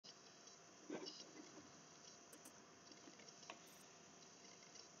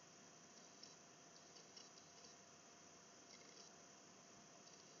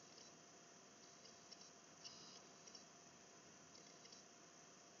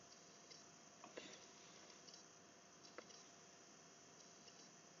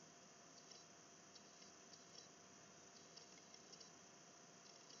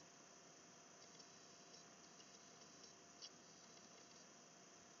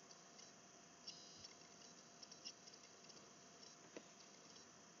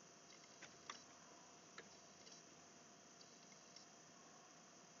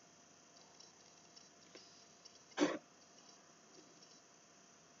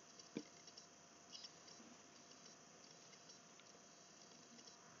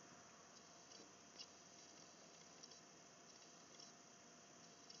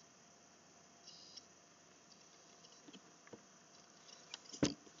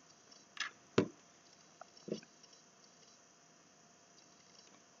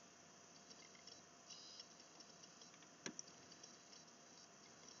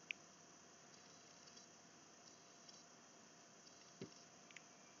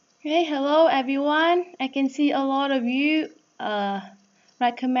Hey, hello everyone. I can see a lot of you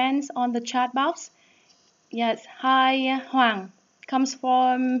recommends on the chat box. Yes, hi Hoàng comes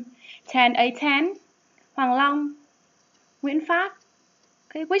from 10A10. Hoàng Long, Nguyễn Phát.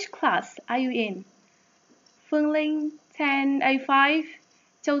 Okay, which class are you in? Phương Linh, 10A5.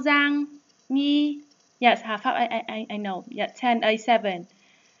 Châu Giang, Nhi. Yes, Hà Pháp, I know. Yeah, 10A7.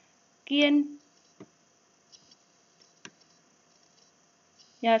 Kiên.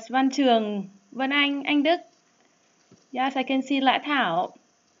 Yes, Văn Trường, Vân Anh Đức. Yes, I can see Lã Thảo,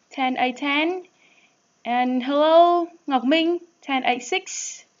 10A10. And hello, Ngọc Minh,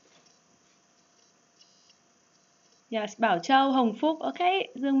 1086. Yes, Bảo Châu, Hồng Phúc, okay.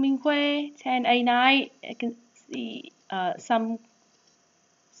 Dương Minh Khuê, 10A9. I can see some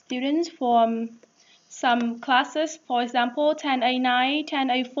students from some classes, for example, 10A9,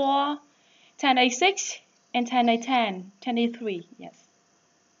 10A4, 10A6, and 10A10, 10A3, yes.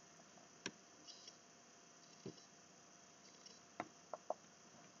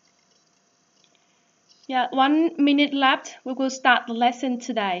 Yeah, 1 minute left. We will start the lesson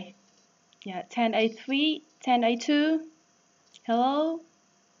today. Yeah, 10A3, 10A2. Hello.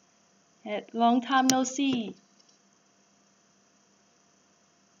 Long time no see.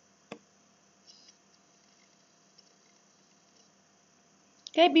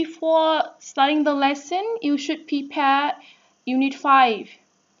 Okay, before starting the lesson, you should prepare Unit 5.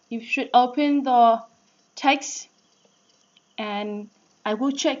 You should open the text and I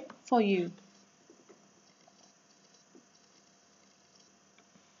will check for you.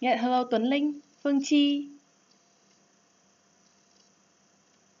 Yeah, hello Tuấn Linh, Phương Chi.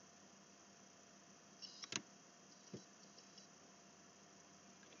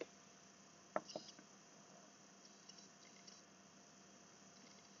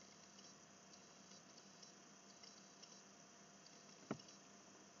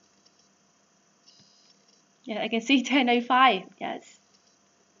 Yeah, I can see 10A5, yes.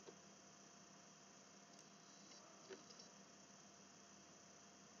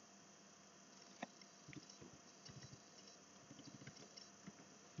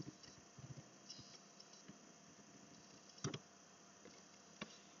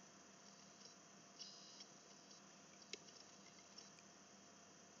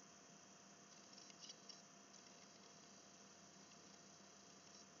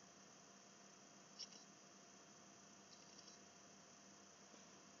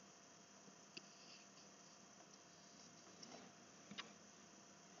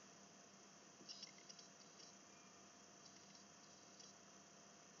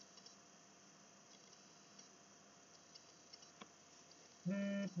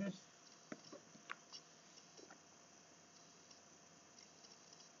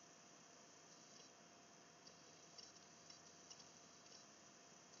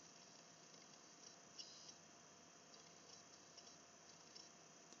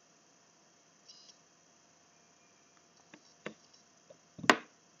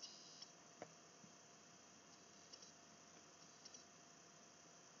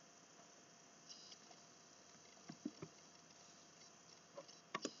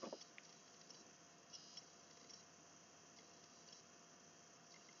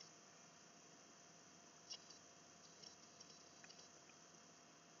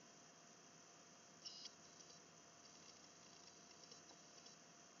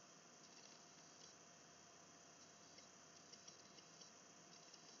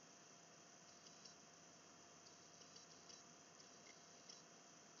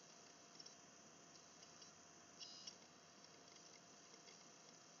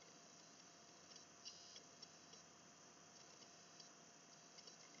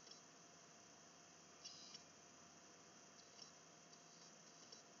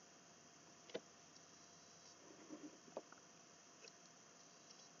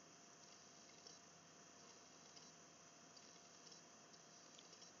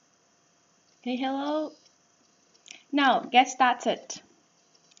 Okay, hello. Now, get started.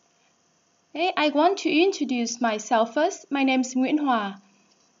 Hey, I want to introduce myself first. My name is Nguyễn Hòa.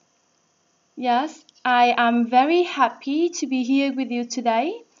 Yes, I am very happy to be here with you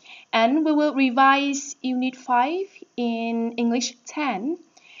today. And we will revise Unit 5 in English 10.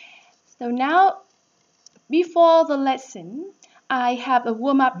 So now, before the lesson, I have a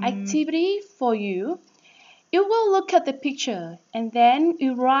warm-up activity for you. You will look at the picture and then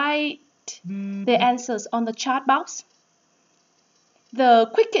you write the answers on the chat box. The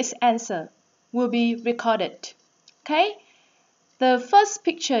quickest answer will be recorded. Okay? The first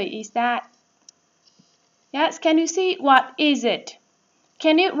picture is that. Yes, can you see what is it?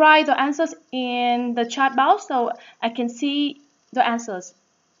 Can you write the answers in the chat box so I can see the answers?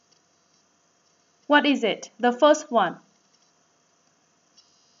 What is it? The first one.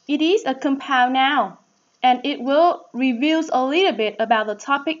 It is a compound noun, and it will reveal a little bit about the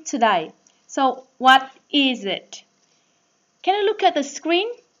topic today. So, what is it? Can you look at the screen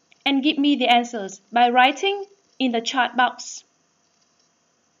and give me the answers by writing in the chat box?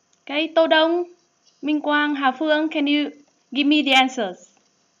 Okay, Tô Đông, Minh Quang, Hà Phương, can you give me the answers?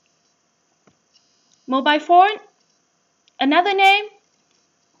 Mobile phone? Another name?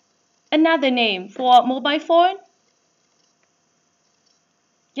 Another name for mobile phone?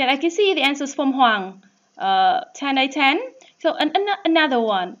 Yeah, I can see the answers from Hoàng. 10 out of 10. So another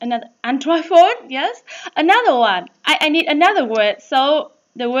one, another Android phone, yes. Another one. I need another word. So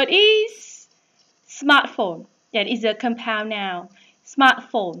the word is smartphone. That is a compound noun.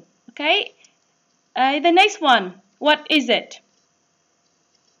 Smartphone. Okay. The next one. What is it?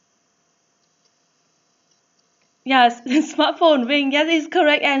 Yes, smartphone. Vinh. Yes, is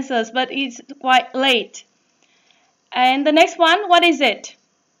correct answers, but it's quite late. And the next one. What is it?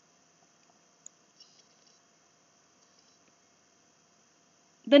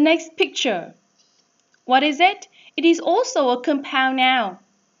 The next picture. What is it? It is also a compound noun.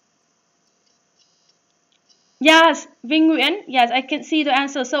 Yes, Vinh Nguyễn. Yes, I can see the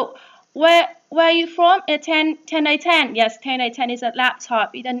answer. So, where are you from? 10 out of 10. Yes, 10 out of 10 is a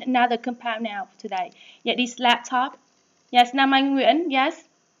laptop. It's another compound noun today. Yeah, this laptop. Yes, Nam Anh Nguyễn. Yes,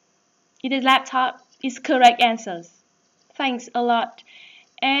 it is laptop. It's correct answers. Thanks a lot.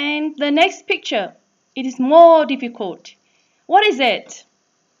 And the next picture. It is more difficult. What is it?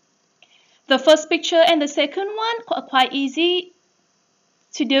 The first picture and the second one are quite easy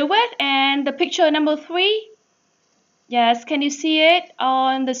to deal with. And the picture number 3. Yes, can you see it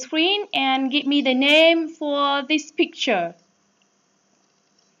on the screen and give me the name for this picture?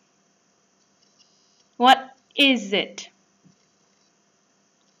 What is it?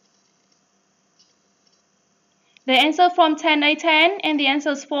 The answer from 10 out of 10 and the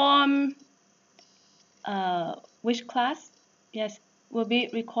answers from which class? Yes, will be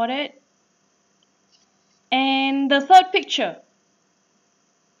recorded. And the third picture.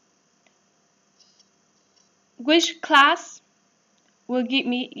 Which class will give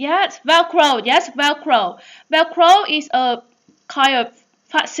me? Yes, Velcro. Yes, Velcro. Velcro is a kind of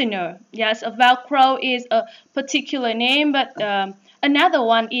fastener. Yes, a Velcro is a particular name, but another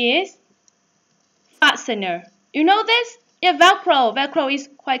one is fastener. You know this? Yeah, Velcro. Velcro is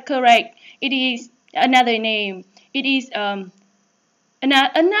quite correct. It is another name. It is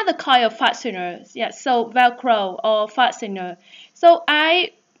another kind of fastener. Yes, so Velcro or fastener. So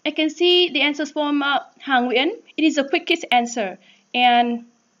I can see the answers from Hà Nguyễn. It is the quickest answer, and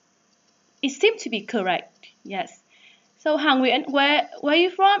it seems to be correct. Yes. So Hà Nguyễn, where are you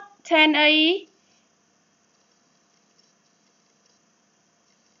from? 10A.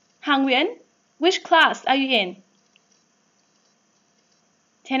 Hà Nguyễn, which class are you in?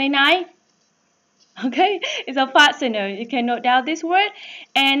 10A9. Okay, it's a fastener. You can note down this word.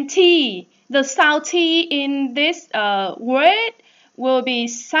 And T, the sound T in this word will be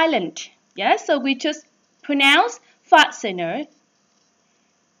silent. Yes, so we just pronounce fastener.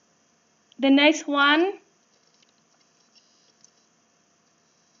 The next one.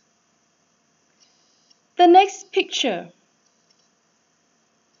 The next picture.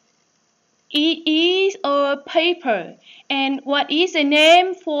 It is a paper. And what is the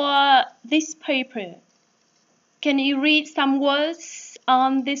name for this paper? Can you read some words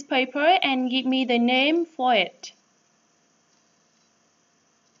on this paper and give me the name for it?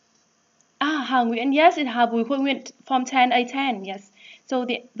 Hà Nguyễn, yes, it's Hà Bùi Khôi Nguyễn from 10 out of 10, yes. So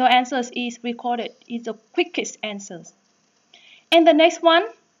the answers is recorded. It's the quickest answers. And the next one,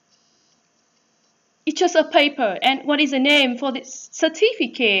 it's just a paper. And what is the name for this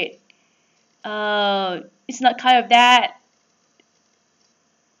certificate? It's not kind of that.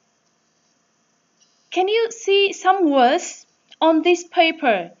 Can you see some words on this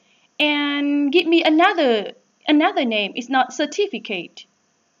paper and give me another name? It's not certificate.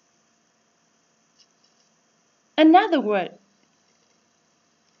 Another word.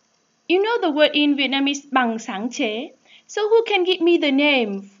 You know the word in Vietnamese bằng sáng chế. So who can give me the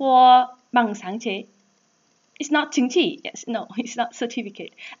name for bằng sáng chế? It's not chứng chỉ. Yes, no, it's not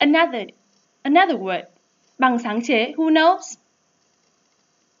certificate. Another word. Bằng sáng chế. Who knows?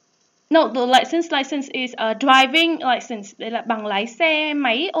 No, the license is a driving license. Đây là bằng lái xe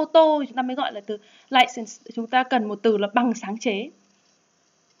máy ô tô. Chúng ta mới gọi là từ license. Chúng ta cần một từ là bằng sáng chế.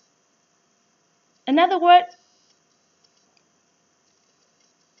 Another word.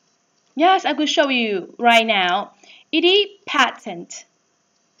 Yes, I will show you right now. It is patent.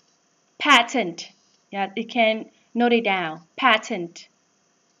 Patent. Yeah, you can note it down. Patent.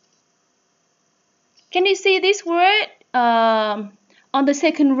 Can you see this word on the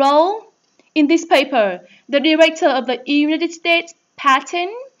second row in this paper? The director of the United States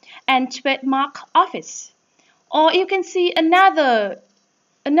Patent and Trademark Office. Or you can see another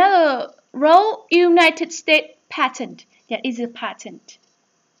row, United States Patent. That is a patent.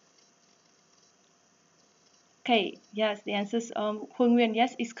 Okay, yes, the answer is Huân Nguyên,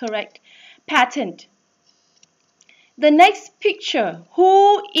 yes, is correct. Patent. The next picture,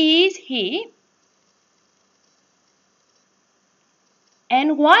 who is he?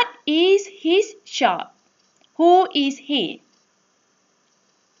 And what is his job? Who is he?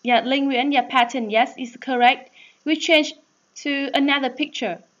 Yeah, Linh Nguyễn, yeah, patent, yes, is correct. We change to another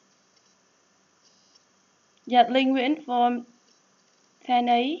picture. Yeah, Linh Nguyễn from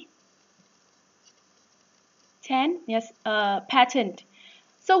 10A. 10, yes, patent.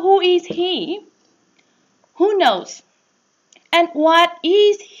 So who is he? Who knows? And what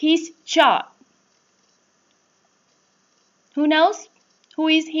is his job? Who knows? Who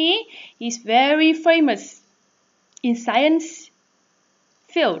is he? He's very famous in science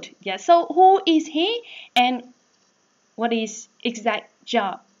field. Yeah, so who is he and what is exact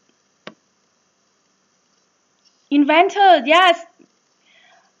job? Inventor, yes.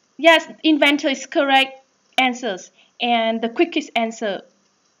 Yes, inventor is correct answers. And the quickest answer,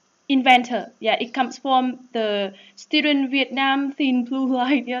 inventor. Yeah, it comes from the student Vietnam Thin Blue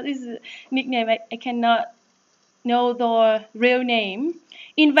Light. Yeah, this is a nickname. I cannot know the real name.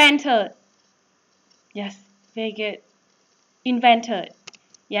 Inventor. Yes, very good. Inventor.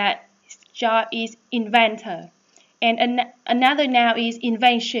 Yeah, his job is inventor. And another noun is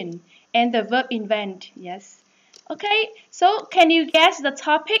invention. And the verb invent. Yes. Okay, so can you guess the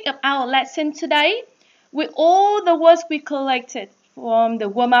topic of our lesson today? With all the words we collected from the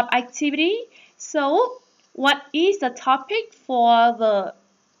warm-up activity. So, what is the topic for the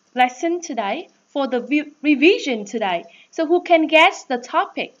lesson today? For the revision today? So, who can guess the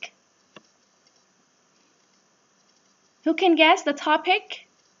topic? Who can guess the topic?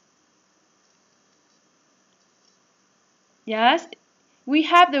 Yes, we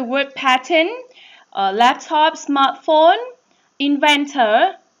have the word patent, laptop, smartphone,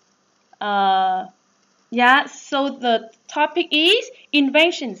 inventor. Yeah, so the topic is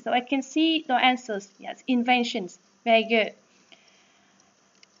inventions. So I can see the answers. Yes, inventions. Very good.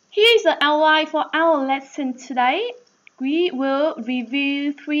 Here is the outline for our lesson today. We will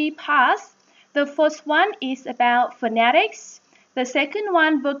review 3 parts. The first one is about phonetics. The second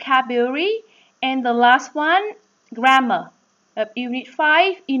one, vocabulary. And the last one, grammar of Unit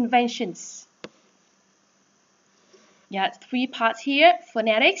 5, inventions. Yeah, 3 parts here,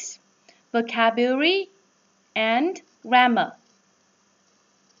 phonetics, vocabulary, and grammar.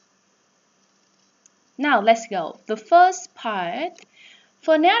 Now let's go. The first part,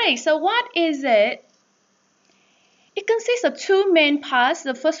 phonetics. So what is it? It consists of 2 main parts.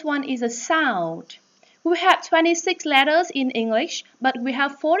 The first one is a sound. We have 26 letters in English, but we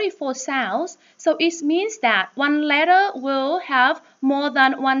have 44 sounds. So it means that one letter will have more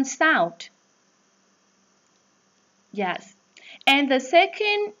than one sound. Yes. And the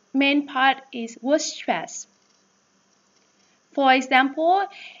second main part is word stress. For example,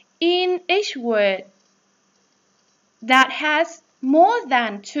 in each word that has more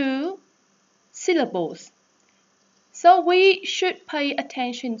than 2 syllables, so we should pay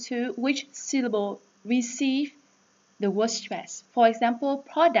attention to which syllable receive the word stress. For example,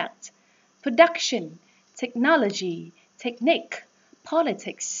 product, production, technology, technique,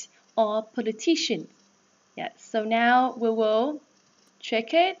 politics, or politician. Yes, so now we will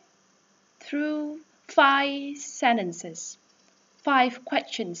check it through 5 sentences. 5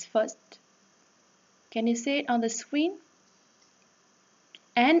 questions first. Can you see it on the screen?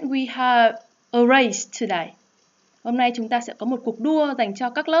 And we have a race today. Hôm nay chúng ta sẽ có một cuộc đua dành cho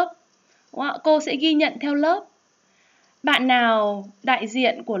các lớp. Cô sẽ ghi nhận theo lớp. Bạn nào đại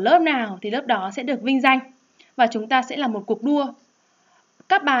diện của lớp nào thì lớp đó sẽ được vinh danh. Và chúng ta sẽ làm một cuộc đua.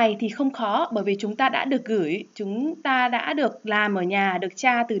 Các bài thì không khó bởi vì chúng ta đã được gửi, chúng ta đã được làm ở nhà, được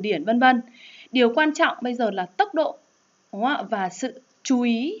tra từ điển vân vân. Điều quan trọng bây giờ là tốc độ, đúng không ạ? Và sự chú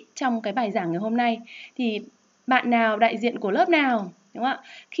ý trong cái bài giảng ngày hôm nay. Thì bạn nào đại diện của lớp nào, đúng không ạ?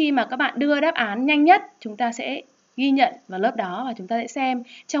 Khi mà các bạn đưa đáp án nhanh nhất, chúng ta sẽ ghi nhận vào lớp đó và chúng ta sẽ xem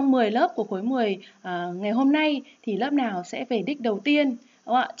trong 10 lớp của khối 10 ngày hôm nay thì lớp nào sẽ về đích đầu tiên, đúng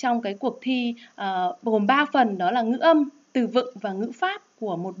không ạ? Trong cái cuộc thi gồm 3 phần, đó là ngữ âm, từ vựng và ngữ pháp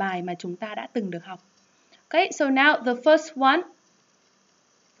của một bài mà chúng ta đã từng được học. Okay, so now the first one.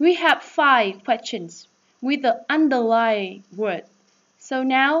 We have 5 questions with the underlying word. So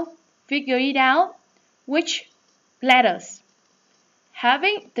now figure it out which letters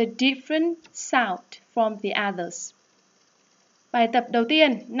having the different sound from the others. Bài tập đầu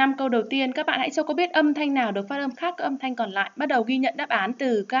tiên, 5 câu đầu tiên, các bạn hãy cho cô biết âm thanh nào được phát âm khác các âm thanh còn lại. Bắt đầu ghi nhận đáp án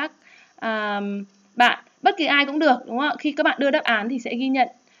từ các bạn, bất kỳ ai cũng được, đúng không ạ? Khi các bạn đưa đáp án thì sẽ ghi nhận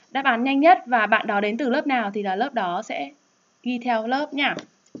đáp án nhanh nhất, và bạn đó đến từ lớp nào thì là lớp đó sẽ ghi theo lớp nha.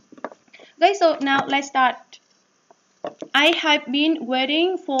 Okay, so now let's start. I have been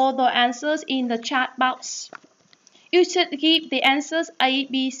waiting for the answers in the chat box. You should give the answers A,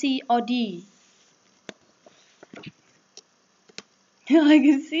 B, C, or D. I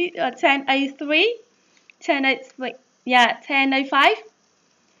can see 10A3, 10A3, yeah, 10A5.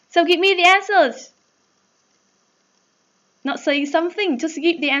 So give me the answers. Not saying something, just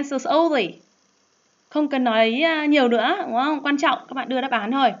give the answers only. Không cần nói nhiều nữa, đúng không? Quan trọng các bạn đưa đáp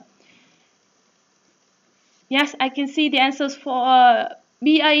án thôi. Yes, I can see the answers for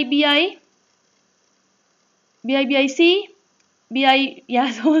BA, C, BA,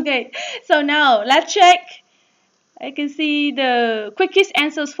 yes, okay. So now, let's check. I can see the quickest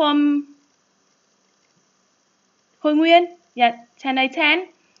answers from Khối Nguyên. Yeah, 10A10.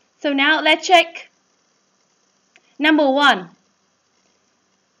 So now, let's check. Number 1.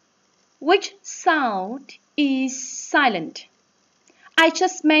 Which sound is silent? I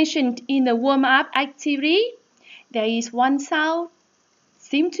just mentioned in the warm-up activity, there is one sound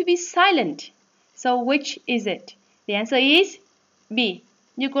seems to be silent. So which is it? The answer is B.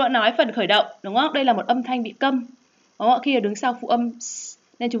 Như cô đã nói phần khởi động, đúng không? Đây là một âm thanh bị câm. Đúng không? Khi ở đứng sau phụ âm s,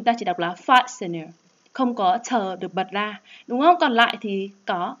 nên chúng ta chỉ đọc là fastener. Không có chờ được bật ra. Đúng không? Còn lại thì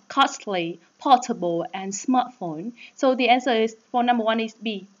có costly, portable, and smartphone. So the answer is for number 1 is B.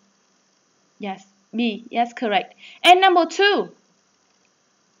 Yes, B. Yes, correct. And number 2.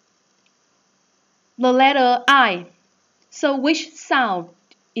 The letter I. So which sound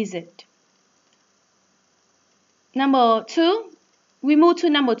is it? Number 2. We move to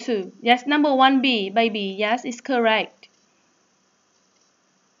number 2. Yes, number 1B, baby. Yes, it's correct.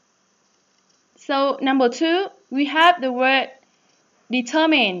 So number 2, we have the word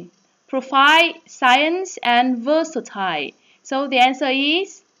determine, provide, science, and versatile. So the answer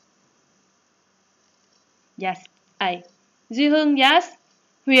is yes, A. Duy Hưng, yes.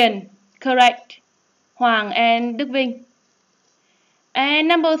 Huyền, correct. Hoàng and Đức Vinh. And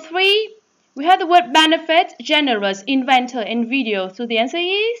number 3, we have the word benefit, generous, inventor, and video. So the answer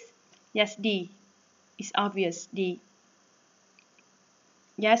is yes, D. It's obvious, D.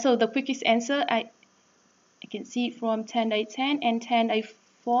 Yeah, so the quickest answer I can see from 10A10 and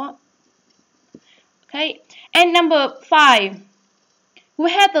 10A4. Okay, and number 5,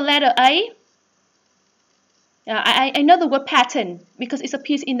 we have the letter A. I know the word pattern because it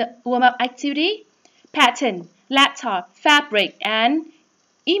appears in the warm-up activity. Pattern, laptop, fabric, and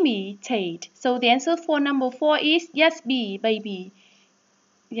imitate. So the answer for number 4 is yes, B, baby.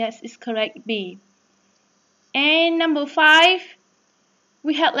 Yes, it's correct, B. And number 5,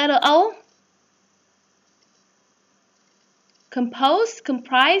 we have letter O. Compose,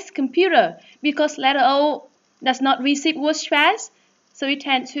 comprise, computer. Because letter O does not receive word stress, so it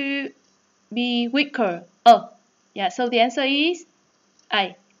tends to be weaker. Yeah, so the answer is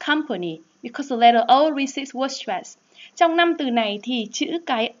A, company. Because the letter O receives word stress. Trong 5 từ này thì chữ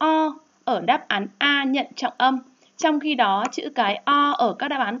cái O ở đáp án A nhận trọng âm. Trong khi đó chữ cái O ở các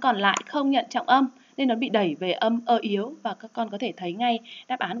đáp án còn lại không nhận trọng âm. Nên nó bị đẩy về âm ơ yếu. Và các con có thể thấy ngay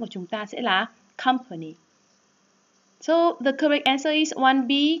đáp án của chúng ta sẽ là company. So the correct answer is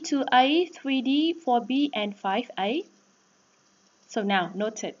 1B, 2A, 3D, 4B, and 5A. So now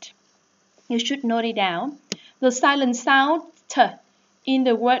note it. You should note it down. The silent sound T in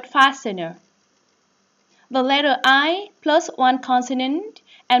the word fastener. The letter I plus one consonant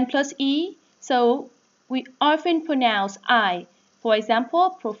and plus E, so we often pronounce I. For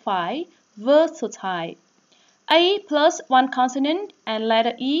example, profile, versatile. A plus one consonant and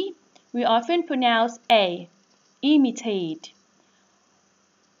letter E, we often pronounce A. Imitate.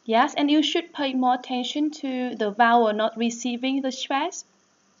 Yes, and you should pay more attention to the vowel not receiving the stress.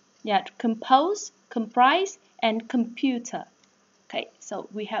 Yeah, compose, comprise, and computer. Okay, so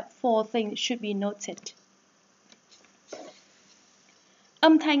we have 4 things should be noted.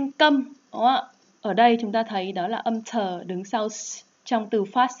 Âm thanh câm, đúng không ạ? Ở đây chúng ta thấy đó là âm thờ đứng sau trong từ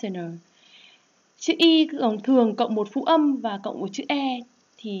fastener. Chữ Y thường cộng một phụ âm và cộng một chữ E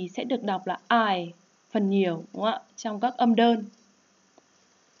thì sẽ được đọc là I phần nhiều, đúng không ạ? Trong các âm đơn.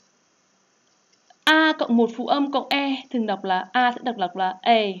 A cộng một phụ âm cộng E thường đọc là A sẽ được đọc là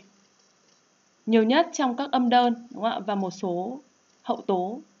A. Nhiều nhất trong các âm đơn, đúng không ạ? Và một số hậu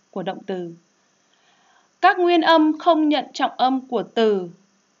tố của động từ. Các nguyên âm không nhận trọng âm của từ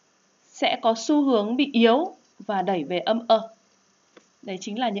sẽ có xu hướng bị yếu và đẩy về âm ơ. Đấy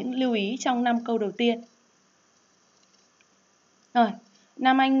chính là những lưu ý trong 5 câu đầu tiên. Rồi,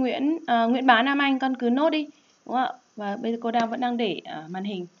 Nguyễn Bá Nam Anh con cứ nốt đi, đúng không ạ? Và bây giờ cô vẫn đang để màn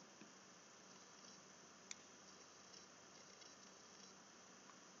hình.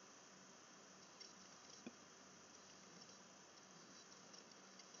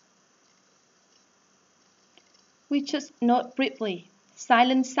 We just note briefly.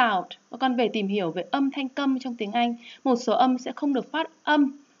 Silent sound. Các con về tìm hiểu về âm thanh câm trong tiếng Anh. Một số âm sẽ không được phát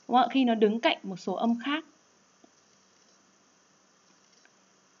âm, đúng không? Khi nó đứng cạnh một số âm khác.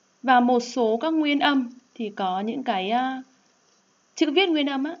 Và một số các nguyên âm thì có những cái chữ viết nguyên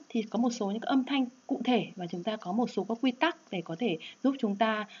âm thì có một số những âm thanh cụ thể và chúng ta có một số các quy tắc để có thể giúp chúng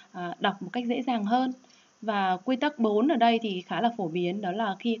ta đọc một cách dễ dàng hơn. Và quy tắc 4 ở đây thì khá là phổ biến, đó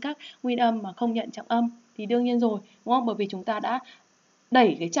là khi các nguyên âm mà không nhận trọng âm thì đương nhiên rồi, đúng không? Bởi vì chúng ta đã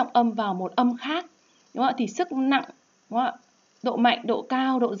đẩy cái trọng âm vào một âm khác, đúng không? Thì sức nặng, đúng không? Độ mạnh, độ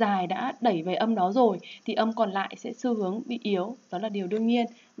cao, độ dài đã đẩy về âm đó rồi thì âm còn lại sẽ xu hướng bị yếu, đó là điều đương nhiên.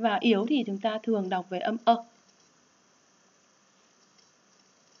 Và yếu thì chúng ta thường đọc về âm ơ.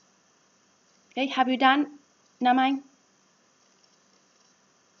 Okay, have you done, Nam Anh?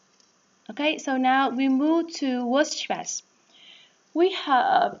 Okay, so now we move to word stress. We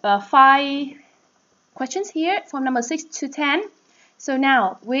have 5 questions here from number 6 to 10. So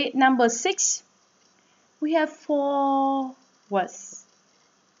now, with number 6, we have 4 words,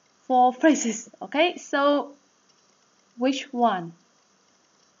 4 phrases. Okay, so which one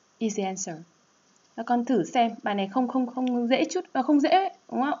is the answer? Các con thử xem, bài này không dễ chút, không dễ,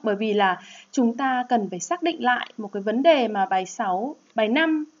 đúng không? Bởi vì là chúng ta cần phải xác định lại một cái vấn đề mà bài 6, bài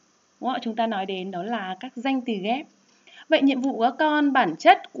 5, đúng không? Chúng ta nói đến đó là các danh từ ghép. Vậy nhiệm vụ của các con, bản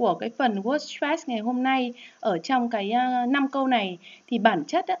chất của cái phần word stress ngày hôm nay ở trong cái 5 câu này thì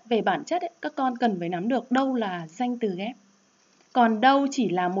về bản chất các con cần phải nắm được đâu là danh từ ghép. Còn đâu chỉ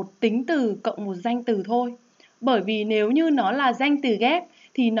là một tính từ cộng một danh từ thôi. Bởi vì nếu như nó là danh từ ghép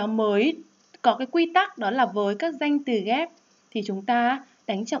thì nó mới có cái quy tắc, đó là với các danh từ ghép thì chúng ta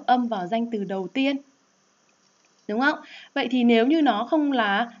đánh trọng âm vào danh từ đầu tiên. Đúng không? Vậy thì nếu như nó không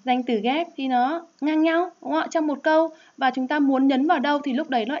là danh từ ghép thì nó ngang nhau, đúng không? Trong một câu và chúng ta muốn nhấn vào đâu thì lúc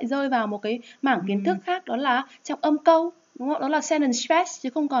đấy nó lại rơi vào một cái mảng kiến thức khác, đó là trọng âm câu, đúng không? Đó là sentence stress chứ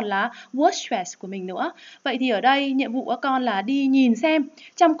không còn là word stress của mình nữa. Vậy thì ở đây nhiệm vụ của các con là đi nhìn xem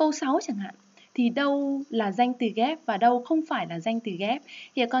trong câu 6 chẳng hạn thì đâu là danh từ ghép và đâu không phải là danh từ ghép.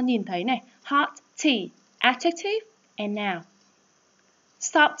 Thì các con nhìn thấy này, hot tea, adjective and noun.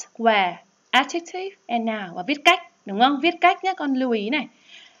 Software, adjective and noun. Và viết cách, đúng không? Viết cách nhé, con lưu ý này.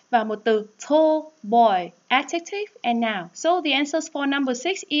 Và một từ tall boy, adjective and noun. So the answers for number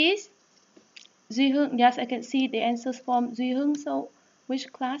 6 is Duy Hưng. Yes, I can see the answers from Duy Hưng. So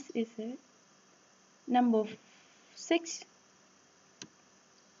which class is it? Number 6.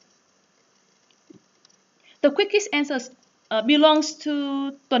 The quickest answer belongs to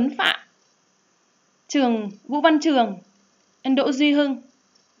Tuấn Phạm, Vũ Văn Trường, and Đỗ Duy Hưng.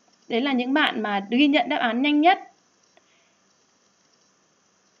 Đấy là những bạn mà ghi nhận đáp án nhanh nhất.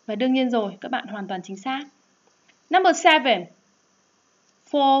 Và đương nhiên rồi, các bạn hoàn toàn chính xác. Number 7.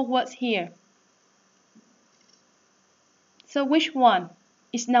 4 words here. So which one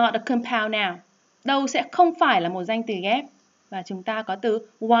is not a compound noun? Đâu sẽ không phải là một danh từ ghép? Và chúng ta có từ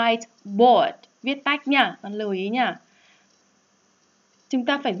whiteboard, viết tách nhá, con lưu ý nhá. Chúng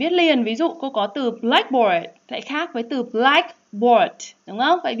ta phải viết liền, ví dụ cô có từ blackboard lại khác với từ blackboard, đúng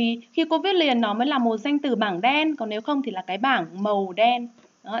không? Vậy vì khi cô viết liền nó mới là một danh từ bảng đen, còn nếu không thì là cái bảng màu đen.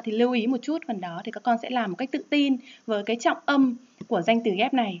 Đó, thì lưu ý một chút phần đó thì các con sẽ làm một cách tự tin với cái trọng âm của danh từ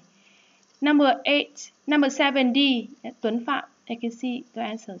ghép này. Number 7D, Tuấn Phạm, I can see the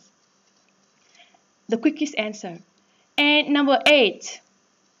answers. The quickest answer. And number 8.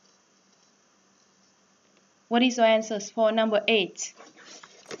 What is your answers for number 8?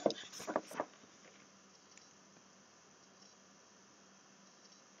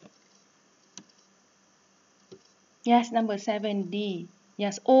 Yes, number 7D.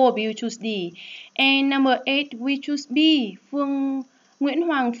 Yes, all of you choose D. And number 8, we choose B. Nguyễn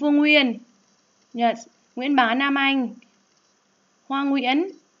Hoàng Phương Nguyên. Yes, Nguyễn Bá Nam Anh. Hoa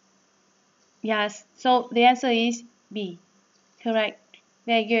Nguyễn. Yes, so the answer is B. Correct.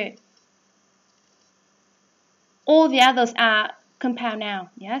 Very good. All the others are compound noun.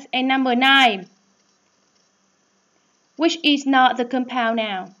 Yes, and number 9. Which is not the compound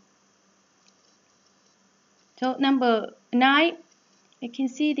noun? So number 9, you can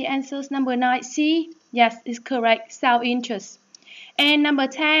see the answers. Number 9, C. Yes, is correct. Self-interest. And number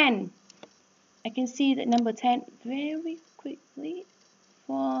 10, I can see that number 10 very quickly.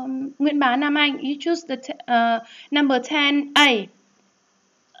 From Nguyễn Bá Nam Anh, you choose the number 10A.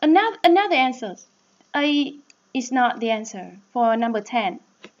 Another answer. A is not the answer for number 10.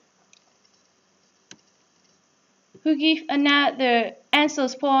 Who give another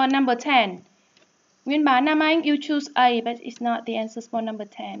answers for number 10? Nguyễn Bá Nam Anh, you choose A, but it's not the answers for number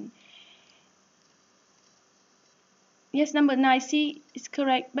 10. Yes, number 9, C is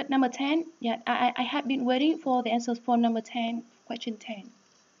correct, but number 10, yeah, I have been waiting for the answers for number 10, question 10.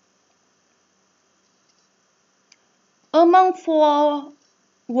 Among 4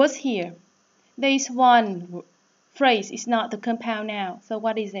 words here, there is one phrase is not the compound noun. So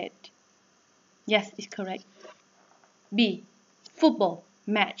what is it? Yes, it's correct. B, football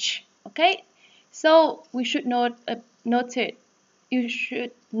match. Okay, so we should note it. You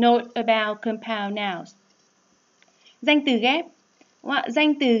should note about compound nouns. Danh từ ghép.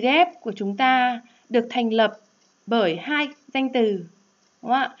 Danh từ ghép của chúng ta được thành lập bởi 2 danh từ.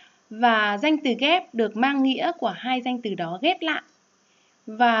 Và danh từ ghép được mang nghĩa của 2 danh từ đó ghép lại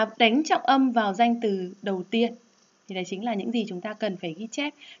và đánh trọng âm vào danh từ đầu tiên. Thì đấy chính là những gì chúng ta cần phải ghi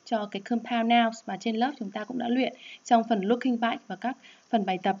chép cho cái compound nouns mà trên lớp chúng ta cũng đã luyện trong phần looking back và các phần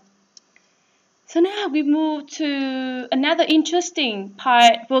bài tập. So now we move to another interesting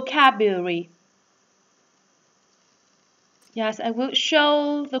part, vocabulary. Yes, I will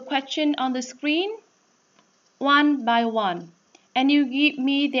show the question on the screen one by one. And you give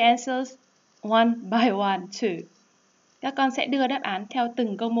me the answers one by one too. Các con sẽ đưa đáp án theo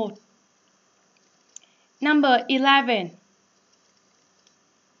từng câu một. Number 11.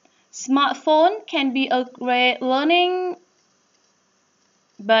 Smartphone can be a great learning,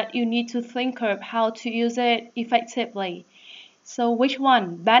 but you need to think of how to use it effectively. So which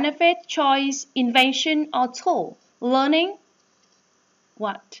one? Benefit, choice, invention, or tool? Learning?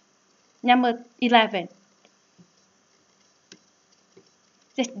 What? Number 11.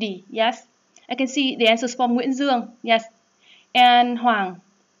 That's D. Yes. I can see the answers from Nguyễn Dương. Yes. And Hoàng.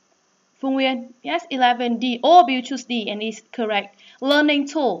 Phương Nguyên. Yes, 11D. All of you choose D and it's correct. Learning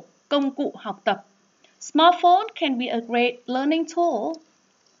tool. Công cụ học tập. Smartphone can be a great learning tool.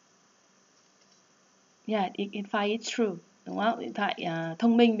 Yeah, in fact it's true. Đúng không? Điện thoại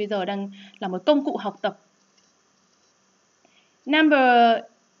thông minh bây giờ đang là một công cụ học tập. Number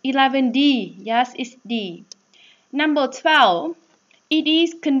 11D. Yes, it's D. Number 12. It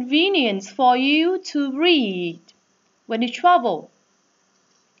is convenient for you to read when you travel.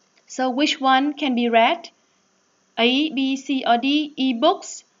 So which one can be read? A, B, C, or D?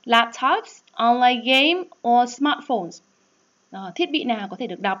 E-books, laptops, online game, or smartphones? Thiết bị nào có thể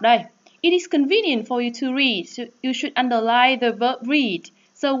được đọc đây? It is convenient for you to read. So you should underline the verb read.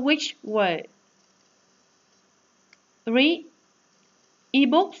 So which word? Read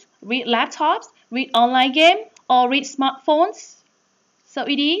e-books, read laptops, read online game, or read smartphones? So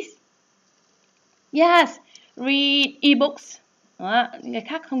it is? Yes, read e-books. Người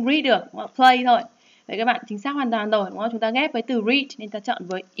khác không read được, play thôi. Vậy các bạn chính xác hoàn toàn rồi, đúng không? Chúng ta ghép với từ read nên ta chọn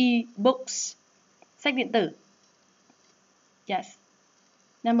với e-books, sách điện tử. Yes.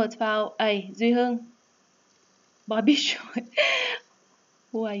 Number 12A, Duy Hưng. Boy Bishop.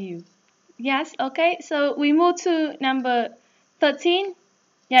 Who are you? Yes, okay. So we move to number 13.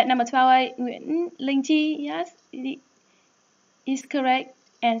 Yeah, number 12A, Nguyễn Linh Chi. Yes, it is correct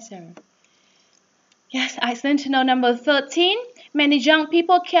answer. Yes, excellent to know. Number 13. Many young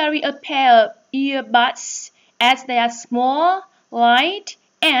people carry a pair of earbuds as they are small, light,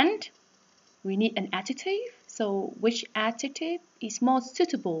 and we need an adjective. So which adjective is more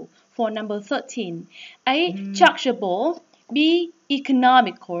suitable for number 13? A, chargeable, B,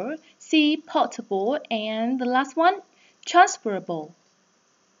 economical, C, portable, and the last one, transferable.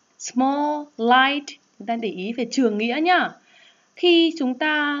 Small, light, chúng ta để ý về trường nghĩa nhá. Khi chúng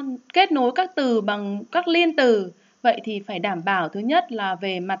ta kết nối các từ bằng các liên từ, vậy thì phải đảm bảo thứ nhất là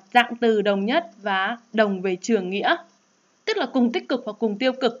về mặt dạng từ đồng nhất và đồng về trường nghĩa. Tức là cùng tích cực và cùng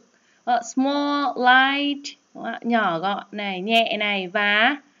tiêu cực. Small, light, nhỏ gọn này, nhẹ này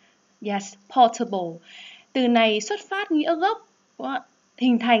và yes, portable. Từ này xuất phát nghĩa gốc,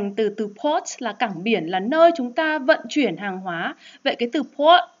 hình thành từ port là cảng biển, là nơi chúng ta vận chuyển hàng hóa. Vậy cái từ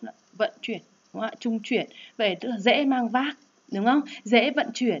port là vận chuyển, trung chuyển. Vậy tức là dễ mang vác, đúng không? Dễ vận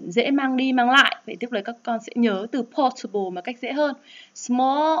chuyển, dễ mang đi mang lại. Vậy tiếp lấy các con sẽ nhớ từ portable một cách dễ hơn.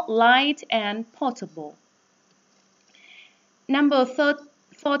 Small, light and portable. Number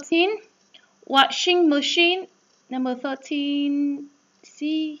 14. Washing machine. Number 13. C.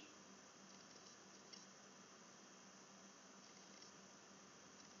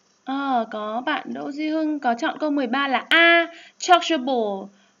 Có bạn Đỗ Duy Hưng có chọn câu 13 là A. Chargeable,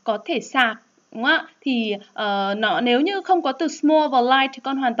 có thể sạc. đúng không ạ? Thì nó nếu như không có từ small và light thì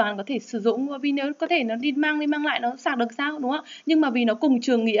con hoàn toàn có thể sử dụng, vì nếu có thể nó đi mang lại nó sạc được sao, đúng không ạ? Nhưng mà vì nó cùng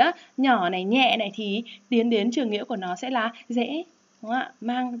trường nghĩa nhỏ này, nhẹ này thì tiến đến trường nghĩa của nó sẽ là dễ, đúng không ạ?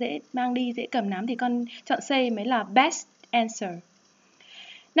 Mang đi, dễ cầm nắm thì con chọn C mới là best answer.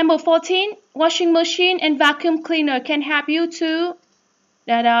 Number 14, washing machine and vacuum cleaner can help you to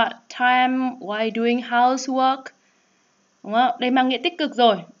time while doing housework. Đúng không? Đây mang nghĩa tích cực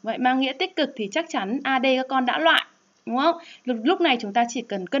rồi. Vậy mang nghĩa tích cực thì chắc chắn AD các con đã loại, đúng không? Lúc này chúng ta chỉ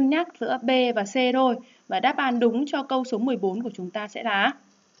cần cân nhắc giữa B và C thôi. Và đáp án đúng cho câu số 14 của chúng ta sẽ là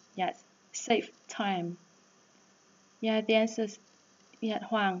save time. Yeah, the answer is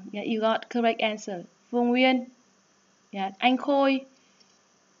Hoàng. Yeah, you got correct answer. Phương Nguyên. Yeah, Anh Khôi.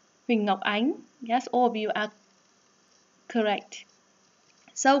 Huỳnh Ngọc Ánh. Yes, all of you are correct.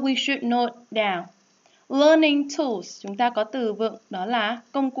 So we should note down. Learning tools, chúng ta có từ vựng đó là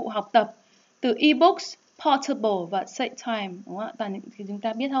công cụ học tập. Từ ebooks, portable và save time, đúng không ạ? Toàn những thì chúng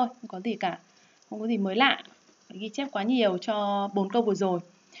ta biết thôi, không có gì cả. Không có gì mới lạ. Phải ghi chép quá nhiều cho 4 câu vừa rồi.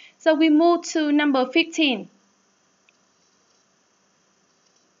 So we move to number 15.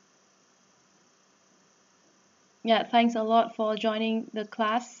 Yeah, thanks a lot for joining the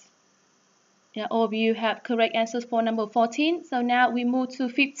class. Yeah, all of you have correct answers for number 14. So now we move to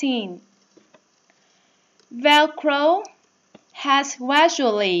 15. Velcro has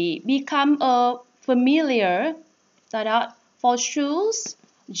gradually become a familiar for shoes,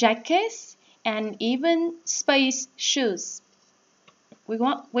 jackets, and even space shoes.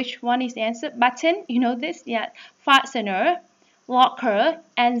 Which one is the answer? Button, you know this? Yeah. Fastener, locker,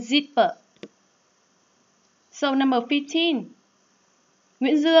 and zipper. So number 15.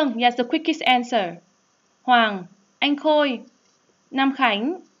 Nguyễn Dương, yes, the quickest answer. Hoàng, Anh Khôi, Nam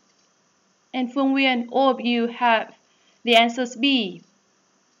Khánh, and Phương Nguyên, all of you have the answers B.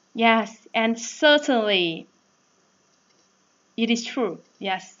 Yes, and certainly it is true.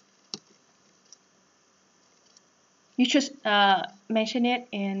 Yes. You should mention it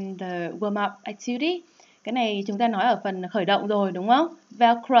in the warm-up activity. Cái này chúng ta nói ở phần khởi động rồi, đúng không?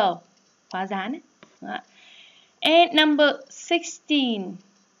 Velcro, khóa dán ấy. And number 16.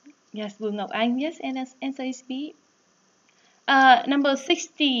 Yes, Bùi Ngọc Anh. Yes, and answer is B. Number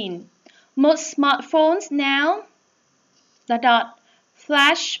 16. Most smartphones now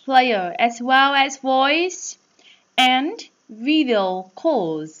flash player as well as voice and video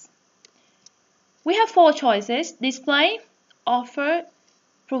calls. We have 4 choices: display, offer,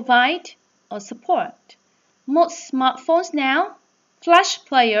 provide, or support. Most smartphones now flash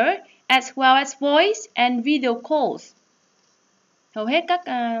player as well as voice and video calls. Hầu hết các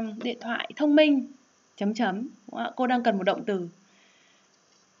điện thoại thông minh cô đang cần một động từ.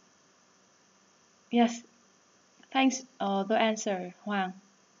 Yes. Thanks the answer, Hoàng.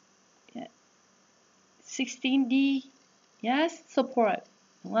 16D. Yes, support.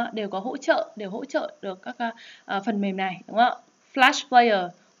 Đúng không? Đều hỗ trợ được các phần mềm này, đúng không? Flash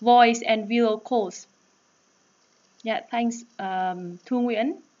player, voice and video calls. Yeah, thanks Thu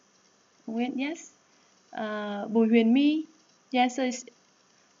Nguyễn. Yes. Bùi Huyền My. Yes, so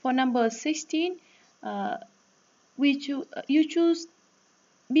for number 16, you choose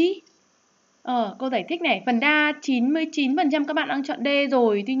B. Cô giải thích này, phần đa 99% các bạn đang chọn D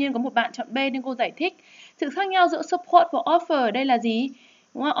rồi, tuy nhiên có một bạn chọn B nên cô giải thích. Sự khác nhau giữa support và offer ở đây là gì?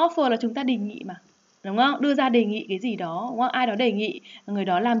 Đúng không? Offer là chúng ta đề nghị mà, đúng không? Đưa ra đề nghị cái gì đó, đúng không? Ai đó đề nghị người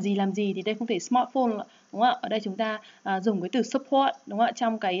đó làm gì thì đây không thể smartphone, đúng không? Ở đây chúng ta dùng cái từ support, đúng không?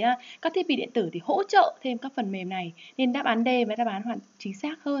 Trong các thiết bị điện tử thì hỗ trợ thêm các phần mềm này, nên đáp án D với đáp án chính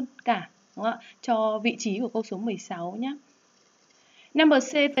xác hơn cả, đúng không? Cho vị trí của câu số 16 nhé.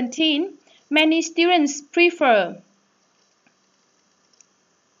 Number 17. Many students prefer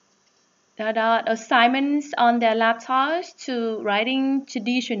assignments on their laptops to writing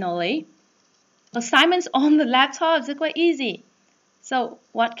traditionally. Assignments on the laptops are quite easy. So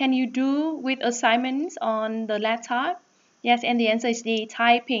what can you do with assignments on the laptop? Yes, and the answer is D,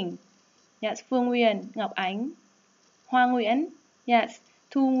 typing. Yes, Phương Nguyên, Ngọc Ánh, Hoa Nguyễn. Yes,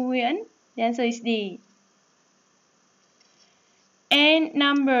 Thu Nguyễn. The answer is D. And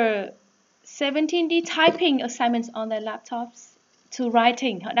number 17D, typing assignments on their laptops to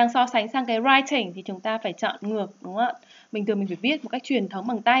writing. Họ đang so sánh sang cái writing thì chúng ta phải chọn ngược, đúng không ạ? Bình thường mình phải viết một cách truyền thống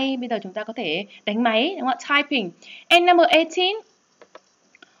bằng tay, bây giờ chúng ta có thể đánh máy, đúng không ạ? Typing. And number 18,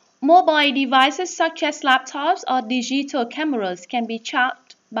 mobile devices such as laptops or digital cameras can be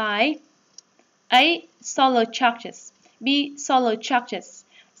charged by A. Solar charges, B. Solar charges,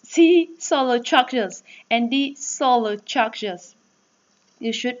 C. Solar charges, and D. Solar charges.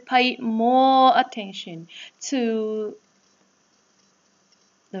 You should pay more attention to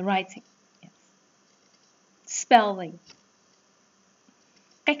the writing. Yes. spelling.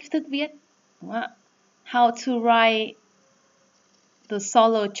 Cách thức viết, đúng không ạ? How to write the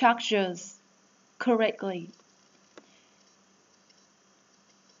solar structures correctly.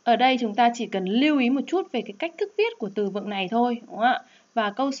 Ở đây chúng ta chỉ cần lưu ý một chút về cái cách thức viết của từ vựng này thôi, đúng không ạ?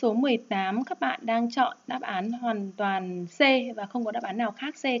 Và câu số 18 các bạn đang chọn đáp án hoàn toàn C và không có đáp án nào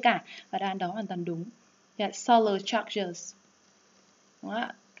khác C cả, và đáp án đó hoàn toàn đúng. Solar structures, đúng không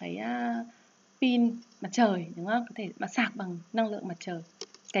ạ? Cái pin mặt trời, đúng không? Có thể mà sạc bằng năng lượng mặt trời.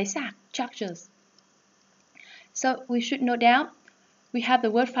 Cái sạc structures. So we should note down. We have the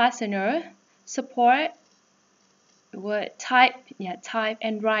word fastener, support, word type, type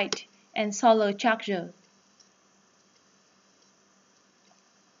and write, and solar structure.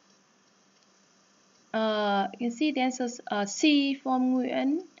 You can see the answers C from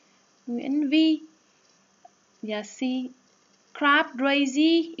Nguyễn V. Yeah, C. Crab,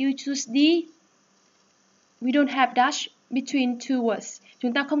 Daisy, you choose D. We don't have dash between two words.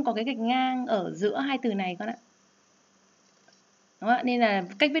 Chúng ta không có cái gạch ngang ở giữa hai từ này con ạ. Đó, nên là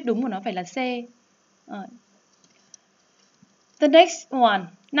cách viết đúng của nó phải là C. The next one,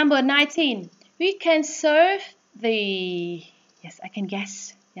 number 19. We can serve the, yes, I can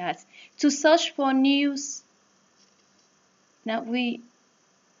guess. Yes, to search for news. Now we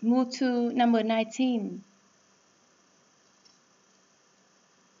move to number 19.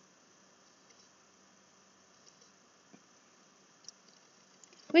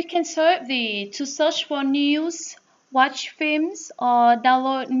 We can serve the to search for news, watch films, or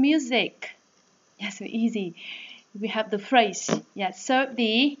download music. Yes, very easy. We have the phrase, yes, surf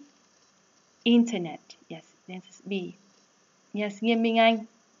the internet. Yes, the answer is B. Yes, Nghiêm Minh Anh.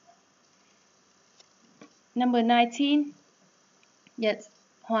 Number 19. Yes,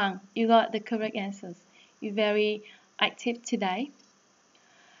 Hoàng, you got the correct answers. You're very active today.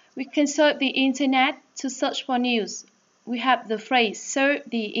 We can surf the internet to search for news. We have the phrase surf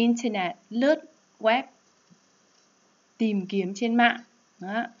the internet, lướt web, tìm kiếm trên mạng.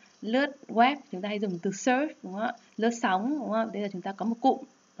 Đó. Lướt web, chúng ta hay dùng từ surf, đúng không? Lướt sóng, đúng không? Đây là chúng ta có một cụm,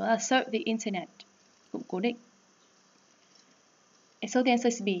 đó là surf the internet, cụm cố định. So the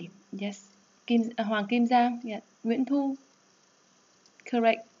answer is B. Yes. Hoàng Kim Giang, yes. Nguyễn Thu,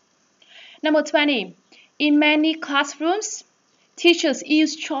 correct. Number 20. In many classrooms, teachers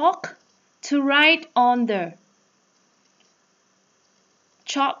use chalk to write on the.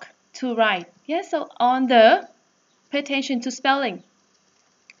 Chalk to write. Yes, so on the, pay attention to spelling.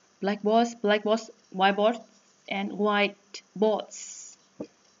 Blackboards, whiteboards, and whiteboards.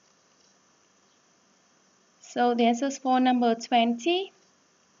 So the answer is for number 20.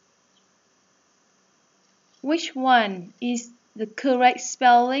 Which one is the correct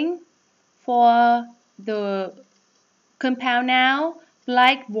spelling for the compound noun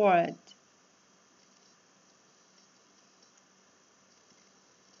blackboard?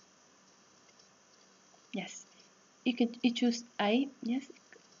 Yes, you choose A. Yes,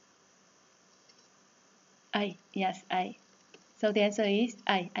 A. Yes, A. So the answer is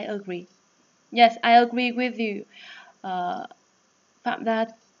A. I agree. Yes, I agree with you. Phạm Gia,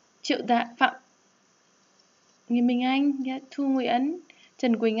 Triệu Tạ, Phạm Nghiêm Minh Anh, yes. Thu Nguyễn,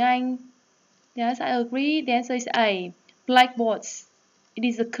 Trần Quỳnh Anh. Yes, I agree. The answer is A. Blackboards. It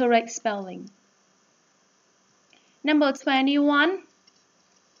is the correct spelling. Number 21.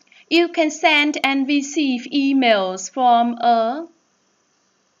 You can send and receive emails from a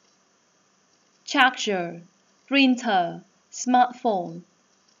charger, printer, smartphone,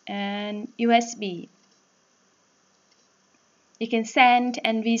 and USB. You can send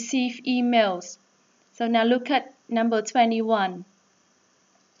and receive emails. So now look at number 21.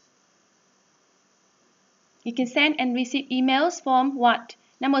 You can send and receive emails from what?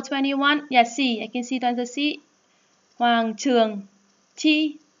 Number 21, yes, C. I can see the answer C. Hoàng Trường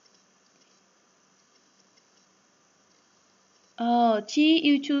Chi. Chi,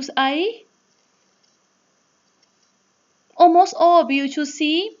 you choose A. Almost all of you choose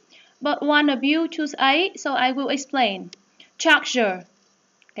C, but one of you choose A, so I will explain. Charger,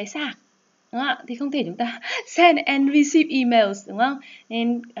 cái sạc, đúng không? Thì không thể chúng ta send and receive emails, đúng không?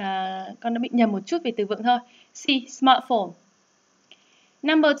 Nên con đã bị nhầm một chút về từ vựng thôi. C, smartphone.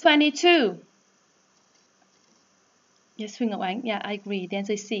 Number 22. Yes, Huỳnh Ngọc Ánh. Yeah, I agree. The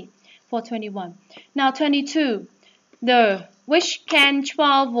answer is C for 21. Now 22. The which can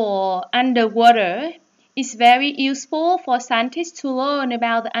travel underwater is very useful for scientists to learn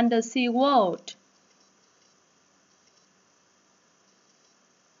about the undersea world.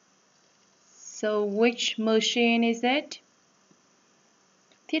 So which machine is it?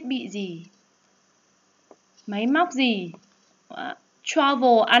 Thiết bị gì? Máy móc gì?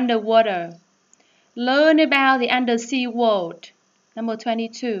 Travel underwater. Learn about the undersea world. Number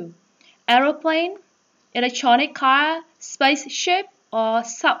 22. Aeroplane, electronic car, spaceship, or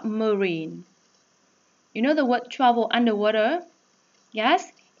submarine. You know the word travel underwater?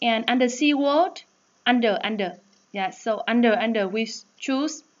 Yes. And undersea world? Under. Yes. So under. We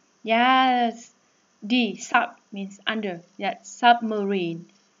choose. Yes. D. Sub means under. Yes. Submarine.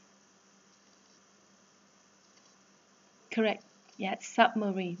 Correct. Yes.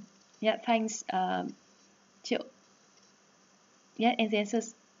 Submarine. Yeah. Thanks. Triệu. Yeah. And the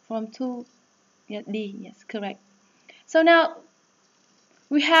answers from 2. Yeah. D. Yes. Correct. So now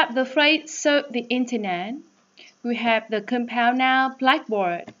we have the phrase surf the internet. We have the compound noun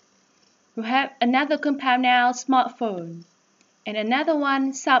blackboard. We have another compound noun smartphone. And another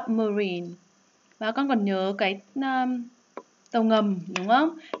one submarine. Và con còn nhớ cái tàu ngầm đúng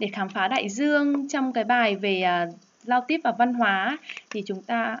không? Để khám phá đại dương trong cái bài về giao tiếp và văn hóa thì chúng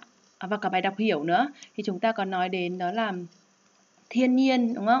ta và cả bài đọc hiểu nữa thì chúng ta còn nói đến đó là thiên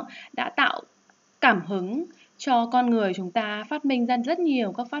nhiên đúng không? Đã tạo cảm hứng cho con người chúng ta phát minh ra rất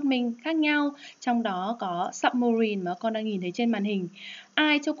nhiều các phát minh khác nhau, trong đó có submarine mà con đang nhìn thấy trên màn hình.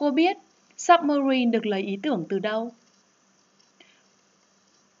 Ai cho cô biết submarine được lấy ý tưởng từ đâu?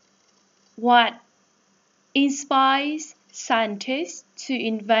 What inspires scientists to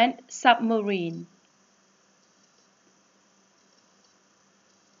invent submarine?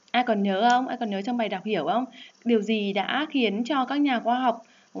 Ai còn nhớ không? Ai còn nhớ trong bài đọc hiểu không? Điều gì đã khiến cho các nhà khoa học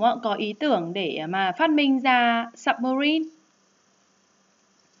đúng không, có ý tưởng để mà phát minh ra submarine?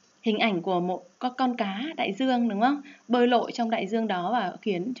 Hình ảnh của một con cá đại dương đúng không? Bơi lội trong đại dương đó và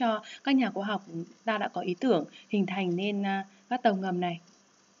khiến cho các nhà khoa học ta đã có ý tưởng hình thành nên các tàu ngầm này.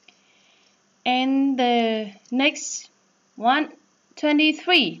 And the next one,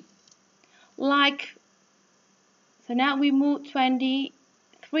 23. Like, so now we move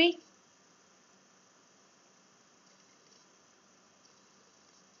 23.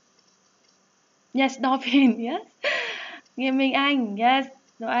 Yes, dolphin, yes. Nghiêm Minh Anh, yes.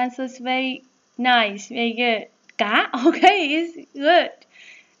 The answer is very nice, very good. Cá, okay, it's good.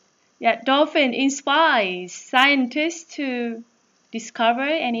 Yeah, dolphin inspires scientists to discover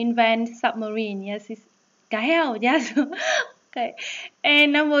and invent submarine. Yes, it's cá heo, yes. Okay.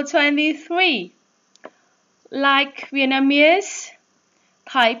 And number 23. Like Vietnamese,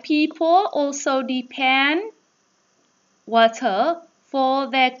 Thai people also depend water for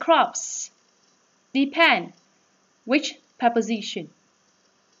their crops. Depend. Which preposition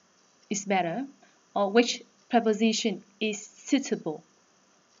is better? Or which preposition is suitable?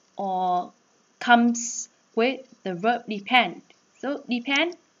 Or comes with the verb depend? So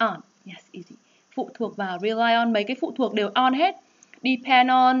depend on. Yes, easy. Phụ thuộc vào, rely on, mấy cái phụ thuộc đều on hết. Depend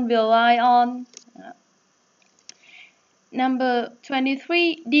on, rely on. Number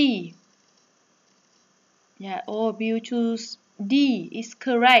 23, D. Yeah, all of you choose D is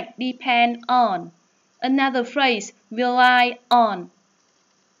correct. Depend on. Another phrase, rely on,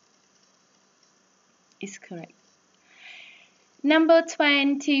 is correct. Number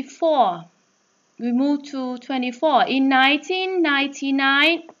 24. We move to 24. In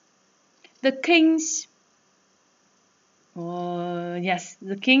 1999, the king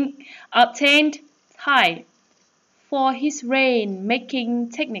obtained title for his rain-making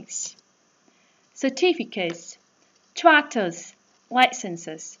techniques, certificates, tractors,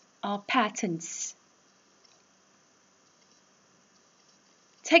 licenses, or patents.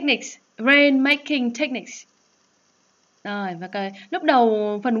 Techniques, rain-making techniques. Rồi, và cái lúc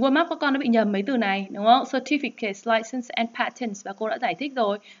đầu phần warm up các con đã bị nhầm mấy từ này, đúng không? Certificates, license and patents, và cô đã giải thích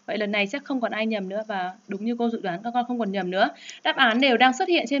rồi. Vậy lần này chắc không còn ai nhầm nữa, và đúng như cô dự đoán các con không còn nhầm nữa. Đáp án đều đang xuất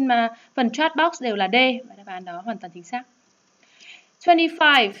hiện trên phần chat box đều là D, và đáp án đó hoàn toàn chính xác.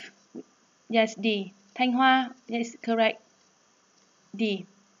 25. Yes, D. Thanh Hoa. Yes, correct. D.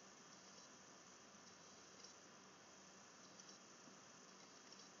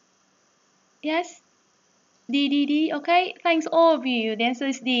 Yes. D. Okay, thanks all of you. The answer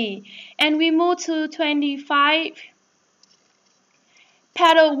is D. And we move to 25.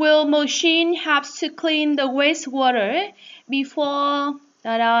 Paddle wheel machine helps to clean the wastewater before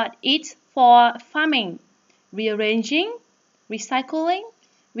it for farming, rearranging, recycling,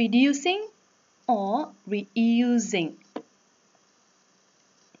 reducing, or reusing.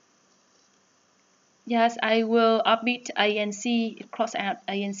 Yes, I will omit A and C, cross out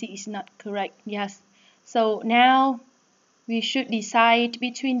A and C is not correct. Yes. So now we should decide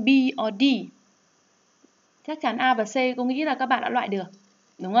between B or D. Chắc chắn A và C cô nghĩ là các bạn đã loại được,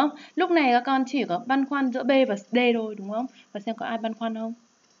 đúng không? Lúc này các con chỉ có băn khoăn giữa B và D thôi, đúng không? Và xem có ai băn khoăn không?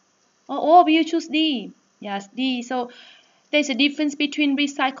 Oh, you choose D. Yes, D. So there's a difference between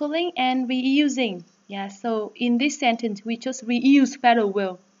recycling and reusing. Yeah, so in this sentence, we just reuse paddle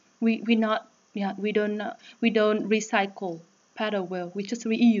wheel. We don't recycle paddle wheel. We just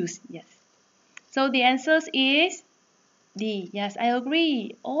reuse. Yes. So the answer is D. Yes, I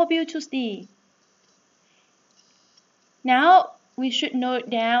agree. All of you choose D. Now we should note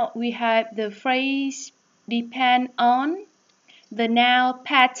down we have the phrase depend on, the noun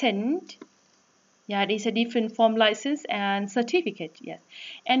patent. Yeah, it is a different from license and certificate. Yes.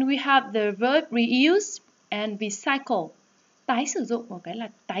 And we have the verb reuse and recycle. Tái sử dụng một cái là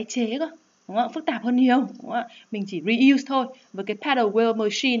tái chế cơ. Đúng không? Phức tạp hơn nhiều. Đúng không? Mình chỉ reuse thôi. Với cái paddle wheel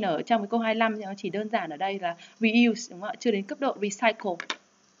machine ở trong cái câu 25 thì nó chỉ đơn giản ở đây là reuse. Đúng không? Chưa đến cấp độ recycle.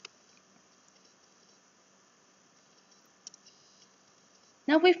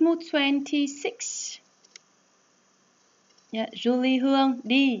 Now we've moved 26. Yeah, Julie Hương,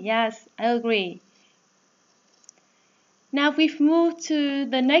 D. Yes, I agree. Now we've moved to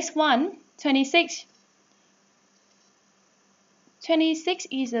the next one, 26. 26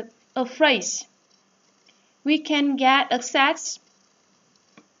 is a phrase. We can get access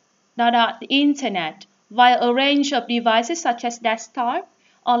the internet via a range of devices such as desktop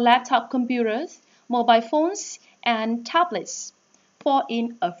or laptop computers, mobile phones, and tablets. 4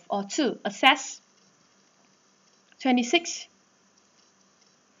 in or 2. Access. 26.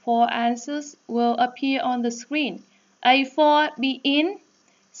 4 answers will appear on the screen. A4, B in,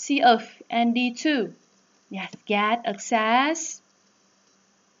 C of, and D2. Yes, get access.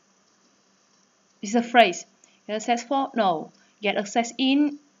 It's a phrase. Get access for? No. Get access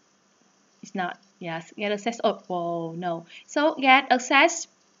in? It's not. Yes. Get access of? Oh, no. So, get access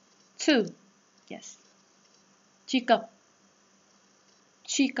to. Yes.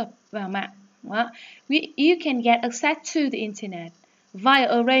 Truy cập vào mạng. You can get access to the internet via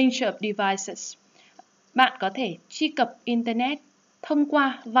a range of devices. Bạn có thể truy cập internet thông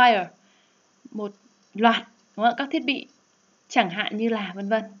qua via một loạt các thiết bị, chẳng hạn như là vân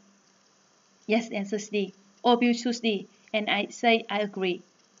vân. Yes, the answer is D. All of you choose D, and I say I agree.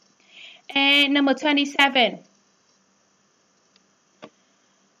 And number 27.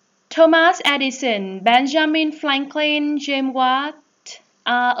 Thomas Edison, Benjamin Franklin, James Watt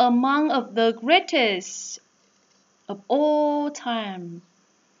are among of the greatest of all time.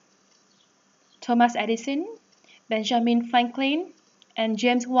 Thomas Edison, Benjamin Franklin, and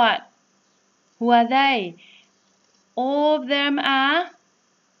James Watt. Who are they? All of them are,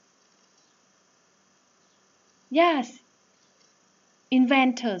 yes,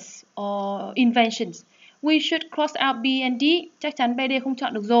 inventors or inventions. We should cross out B and D. Chắc chắn B, D không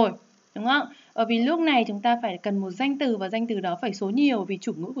chọn được rồi, đúng không? Bởi vì lúc này chúng ta phải cần một danh từ và danh từ đó phải số nhiều vì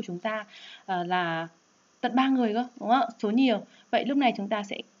chủ ngữ của chúng ta là tận 3 người cơ, đúng không? Số nhiều. Vậy lúc này chúng ta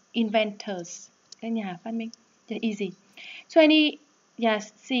sẽ inventors, các nhà phát minh. Just easy. 20,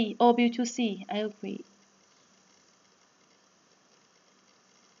 yes, C, all you to C, I agree.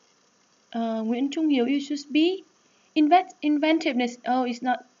 Nguyễn Trung Hiếu, you choose B. Inventiveness, oh,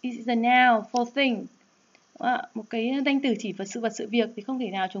 it's a noun for thing. Một cái danh từ chỉ vật sự việc thì không thể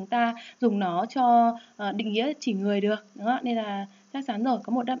nào chúng ta dùng nó cho định nghĩa chỉ người được, đúng không? Nên là chắc chắn rồi,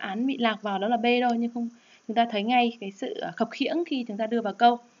 có một đáp án bị lạc vào đó là B thôi, nhưng không, chúng ta thấy ngay cái sự khập khiễng khi chúng ta đưa vào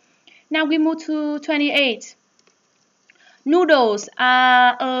câu. Now we move to 28. Noodles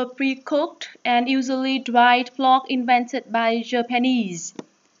are a pre-cooked and usually dried flour invented by Japanese.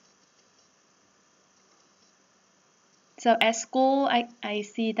 So at school, I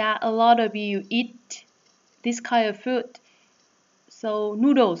see that a lot of you eat this kind of food. So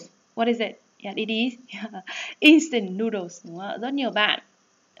noodles, what is it? Yeah, it is instant noodles. Đúng không? Rất nhiều bạn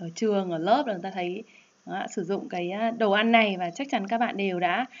ở trường, ở lớp là người ta thấy sử dụng cái đồ ăn này và chắc chắn các bạn đều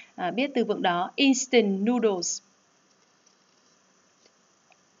đã biết từ vựng đó, instant noodles.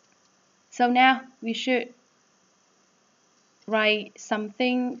 So now we should write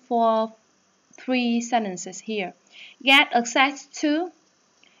something for 3 sentences here. Get access to,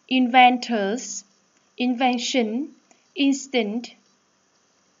 inventors, invention, instant,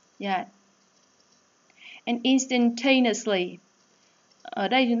 yeah, and instantaneously. Ở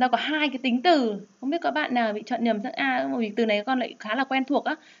đây chúng ta có 2 cái tính từ. Không biết các bạn nào bị chọn nhầm sang A, bởi vì từ này con lại khá là quen thuộc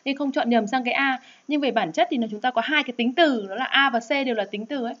á, nên không chọn nhầm sang cái A. Nhưng về bản chất thì chúng ta có 2 cái tính từ, đó là A và C đều là tính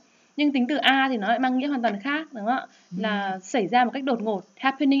từ ấy. Nhưng tính từ A thì nó lại mang nghĩa hoàn toàn khác, đúng không ạ? Là xảy ra một cách đột ngột,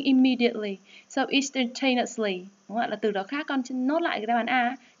 happening immediately. So instantaneously, đúng không ạ? Là từ đó khác, con nốt lại cái đáp án A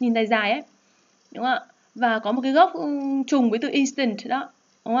ấy, nhìn dài dài ấy, đúng không ạ? Và có một cái gốc trùng với từ instant đó,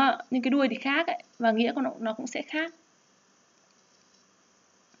 đúng không ạ? Nhưng cái đuôi thì khác ấy, và nghĩa của nó cũng sẽ khác.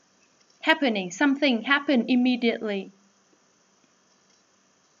 Happening, something happen immediately.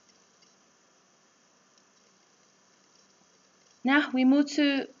 Now we move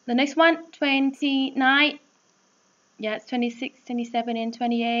to the next one, 29. Yes, 26, 27, and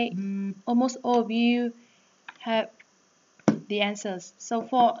 28. Almost all of you have the answers. So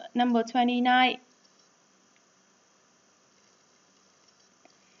for number 29,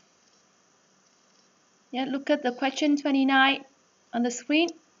 yeah, look at the question 29 on the screen.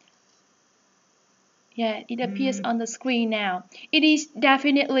 Yeah, it appears on the screen now. It is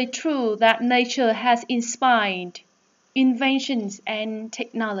definitely true that nature has inspired inventions and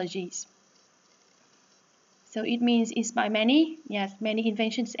technologies. So it means inspire many, yes, many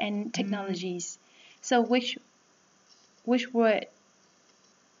inventions and technologies. So which word?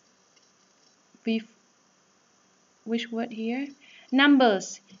 Which word here?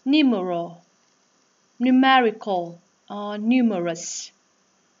 Numbers, numeral, numerical, or numerous.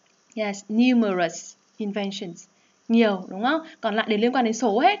 Yes, numerous inventions. Nhiều đúng không? Còn lại đều liên quan đến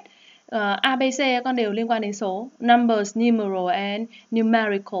số hết. A, B, C con đều liên quan đến số. Numbers, numeral, and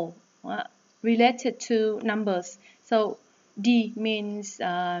numerical. Related to numbers. So D means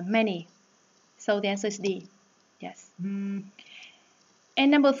many. So the answer is D. Yes.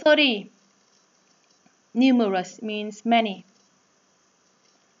 And number 30. Numerous means many.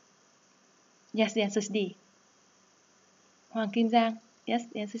 Yes, the answer is D. Hoàng Kim Giang. Yes,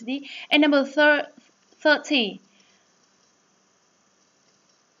 the answer is D. And number 30.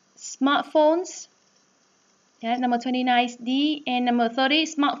 Smartphones. Yeah, number 29 is D. And number 30,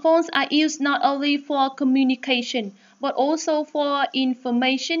 smartphones are used not only for communication, but also for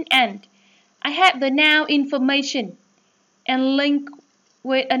information. And I have the noun information and link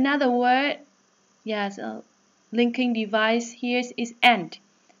with another word. Yes, linking device here is and.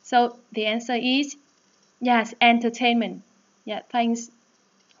 So the answer is, yes, entertainment. Yeah, thanks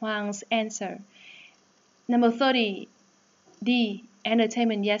Huang's answer. Number 30, D,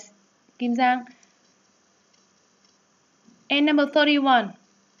 entertainment. Yes, Kim Giang. And number 31,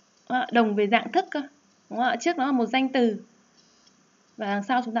 đồng về dạng thức cơ. Đúng không? Trước nó là một danh từ. Và đằng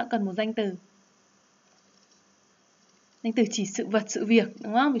sau chúng ta cần một danh từ. Danh từ chỉ sự vật, sự việc.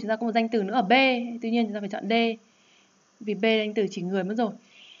 Đúng không? Vì chúng ta có một danh từ nữa ở B. Tuy nhiên chúng ta phải chọn D. Vì B danh từ chỉ người mất rồi.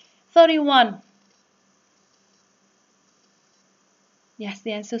 31. Yes,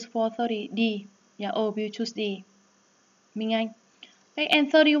 the answer is for 30. D. Yeah, all of you choose D. Minh Anh. Okay,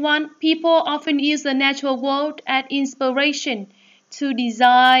 and 31. People often use the natural world as inspiration to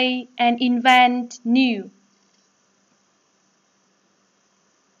design and invent new.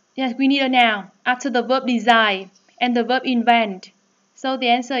 Yes, we need a noun after the verb design and the verb invent. So the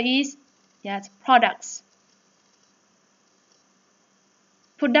answer is, yes, products.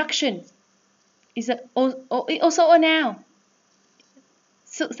 Production is also a noun.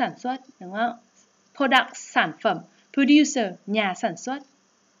 Sự sản xuất, đúng không? Product, sản phẩm. Producer, nhà sản xuất.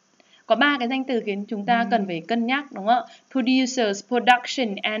 Có 3 cái danh từ khiến chúng ta cần phải cân nhắc, đúng không? Producers,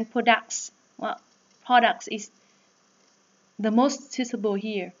 production, and products. Products is the most suitable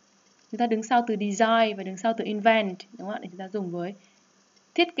here. Chúng ta đứng sau từ design và đứng sau từ invent, đúng không? Để chúng ta dùng với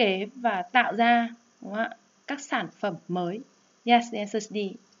thiết kế và tạo ra, đúng không? Các sản phẩm mới. Yes, the answer is D.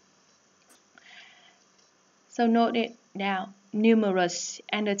 So note it down. Numerous,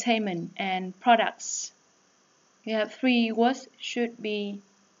 entertainment, and products. You have 3 words should be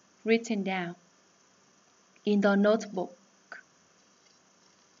written down in the notebook.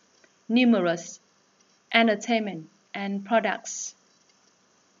 Numerous, entertainment, and products.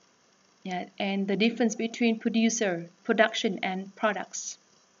 Yeah, and the difference between producer, production, and products.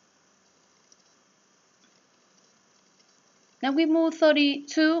 Now we move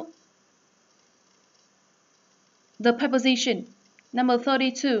 32. The preposition. Number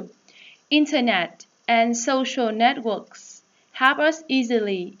 32. Internet and social networks help us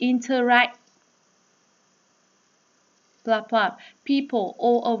easily interact blah blah people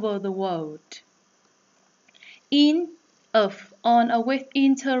all over the world. In, of, on, or with,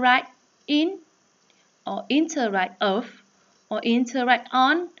 interact in, or interact of, or interact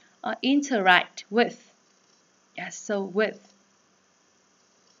on, or interact with. Yes, so with.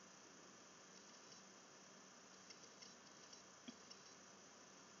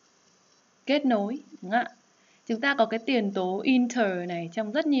 Kết nối, đúng không ạ? Chúng ta có cái tiền tố inter này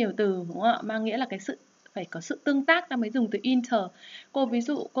trong rất nhiều từ, đúng không ạ? Mang nghĩa là cái sự phải có sự tương tác ta mới dùng từ inter. Cô ví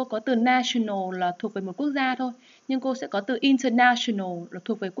dụ cô có từ national là thuộc về một quốc gia thôi, nhưng cô sẽ có từ international là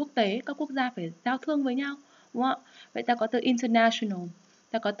thuộc về quốc tế, các quốc gia phải giao thương với nhau, đúng không ạ? Vậy ta có từ international,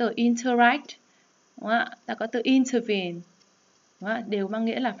 ta có từ interact, đúng không ạ? Ta có từ intervene, đúng không ạ? Đều mang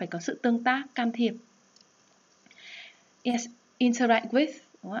nghĩa là phải có sự tương tác, can thiệp. Yes, interact with,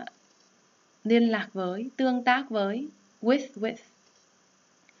 đúng không ạ? Liên lạc với, tương tác với, with.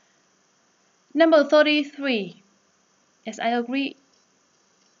 Number 33. Yes, I agree.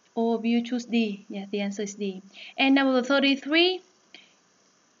 All of you choose D. Yeah, the answer is D. And number 33,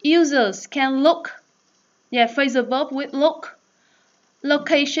 users can look. Yeah, phrasal verb with look.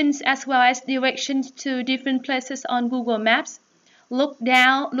 Locations as well as directions to different places on Google Maps. Look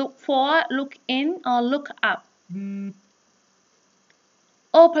down, look for, look in, or look up.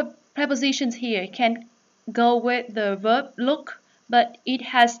 All prepositions here can go with the verb look, but it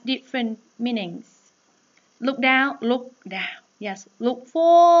has different meanings. Look down, look down. Yes, look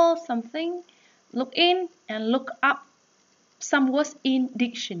for something, look in, and look up. Some words in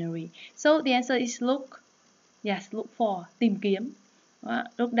dictionary. So the answer is look. Yes, look for, tìm kiếm. Đó.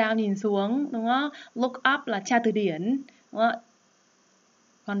 Look down nhìn xuống, đúng không? Look up là tra từ điển. Đúng không?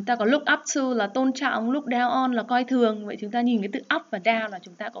 Còn ta có look up to là tôn trọng, look down on là coi thường. Vậy chúng ta nhìn cái từ up và down là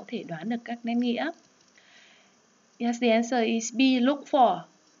chúng ta có thể đoán được các nét nghĩa. Yes, the answer is B, look for.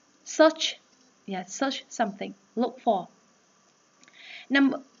 Search. Yes, search something. Look for.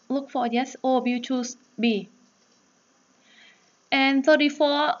 Look for, yes, all of you choose B. And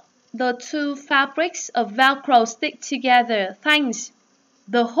 34, the two fabrics of Velcro stick together thanks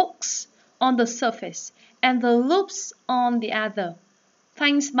the hooks on the surface and the loops on the other.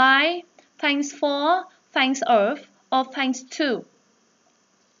 Thanks by, thanks for, thanks of, or thanks to.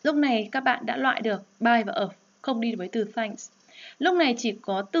 Lúc này các bạn đã loại được by và of, không đi với từ thanks. Lúc này chỉ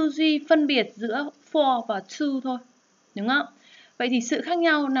có tư duy phân biệt giữa for và to thôi, đúng không? Vậy thì sự khác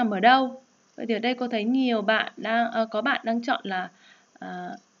nhau nằm ở đâu? Vậy thì ở đây cô thấy nhiều bạn có bạn đang chọn là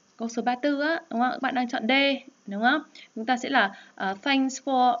câu số 34 á, đúng không? Các bạn đang chọn D, đúng không? Chúng ta sẽ là thanks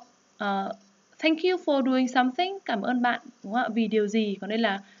for, thank you for doing something, cảm ơn bạn, đúng không? Vì điều gì? Còn đây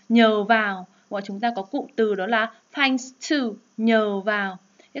là nhờ vào, và chúng ta có cụm từ đó là thanks to, nhờ vào.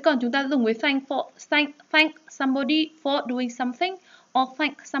 Thế còn chúng ta dùng với thank somebody for doing something or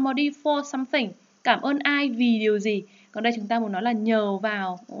thank somebody for something, cảm ơn ai vì điều gì. Còn đây chúng ta muốn nói là nhờ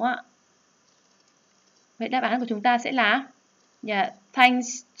vào, đúng không ạ? Vậy đáp án của chúng ta sẽ là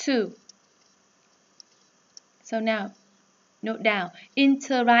thanks to. So now, note down.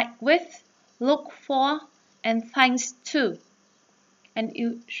 Interact with, look for, and thanks to. And you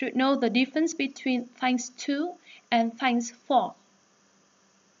should know the difference between thanks to and thanks for.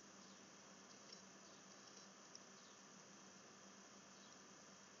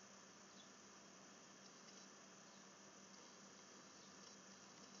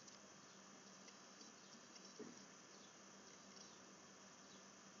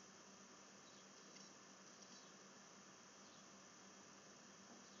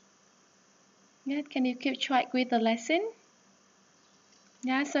 Yeah, can you keep track with the lesson?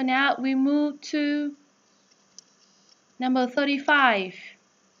 Yeah, so now we move to number 35.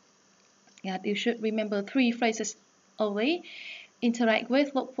 Yeah, you should remember 3 phrases only. Interact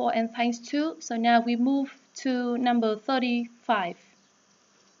with, look for, and thanks to. So now we move to number 35.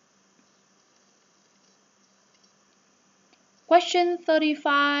 Question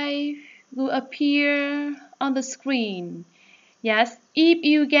 35 will appear on the screen. Yes, if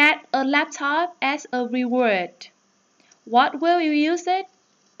you get a laptop as a reward, what will you use it? ...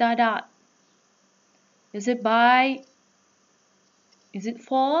 Is it by? Is it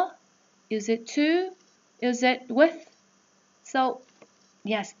for? Is it to? Is it with? So,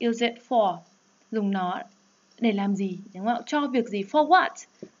 yes, use it for. Dùng nó để làm gì? Đúng không? Cho việc gì? For what?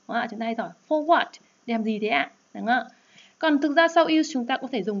 Đúng không? Chúng ta hay hỏi for what? Để làm gì thế ạ? Đúng không? Còn thực ra sau use chúng ta có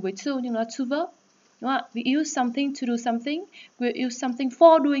thể dùng với to, nhưng nó to verb. Đúng không? We use something to do something. We use something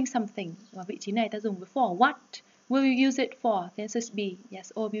for doing something. Và vị trí này ta dùng với for. What will you use it for? The answer is B.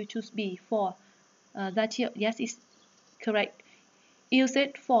 Yes, all of you choose B. For. Gia Triệu, yes, is correct. Use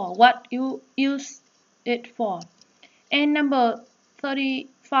it for. What you use it for. And number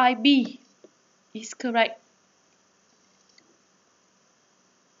 35B is correct.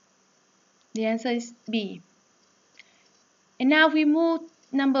 The answer is B. And now we move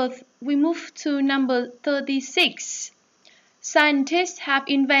to number 36. Scientists have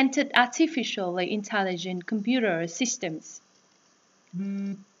invented artificially intelligent computer systems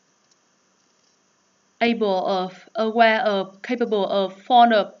able of, aware of, capable of,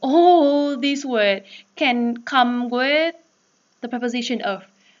 fond of. All these words can come with the preposition of.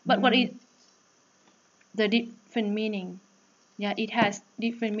 But what is the different meaning? Yeah, it has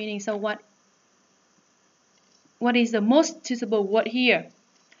different meaning. So what is the most suitable word here?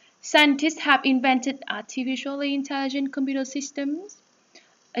 Scientists have invented artificially intelligent computer systems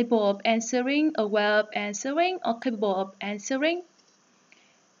able of answering, aware of answering, or capable of answering.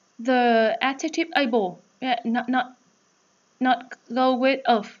 The adjective able, not go with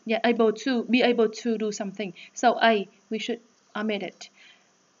of, able to, be able to do something. So A, we should omit it.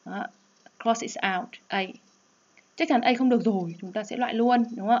 Cross it out, A. chắc chắn A không được rồi, chúng ta sẽ loại luôn,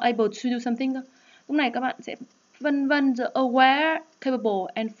 đúng không? Able to do something. Lúc này các bạn sẽ vân vân giữa aware,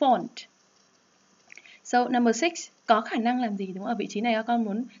 capable and font. So number 6, có khả năng làm gì, đúng không? Ở vị trí này các con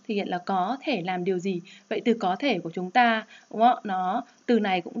muốn thể hiện là có thể làm điều gì. Vậy từ có thể của chúng ta, đúng không? Từ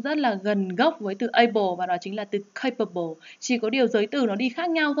này cũng rất là gần gốc với từ able và đó chính là từ capable. Chỉ có điều giới từ nó đi khác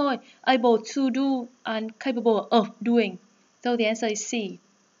nhau thôi. Able to do and capable of doing. So the answer is C.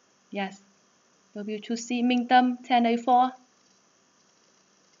 Yes. W to C. Minh Tâm 10A4.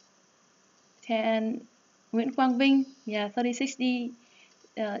 10. Nguyễn Quang Vinh. Yeah, 36D.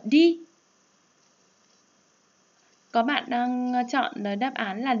 D. Có bạn đang chọn đáp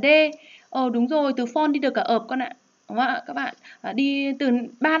án là D. Đúng rồi, từ font đi được cả ợp con ạ. Đúng không ạ? Các bạn đi từ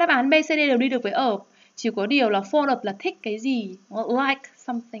 3 đáp án B, C, D đều đi được với ợp. Chỉ có điều là fond of là thích cái gì, like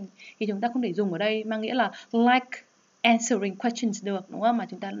something. Thì chúng ta không thể dùng ở đây mang nghĩa là like answering questions được, đúng không? Mà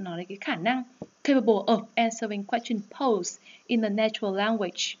chúng ta nói đến cái khả năng capable of answering questions posed in the natural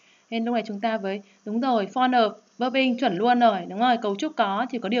language. Nên lúc này chúng ta với đúng rồi, fond of verbing chuẩn luôn rồi, đúng rồi, cấu trúc có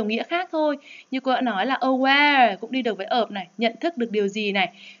chỉ có điều nghĩa khác thôi. Như cô đã nói là aware cũng đi được với of này, nhận thức được điều gì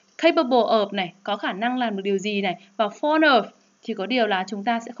này, capable of này, có khả năng làm được điều gì này, và fond of chỉ có điều là chúng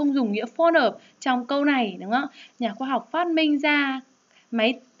ta sẽ không dùng nghĩa fond of trong câu này, đúng không? Nhà khoa học phát minh ra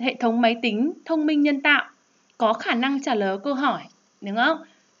hệ thống máy tính thông minh nhân tạo có khả năng trả lời câu hỏi, đúng không?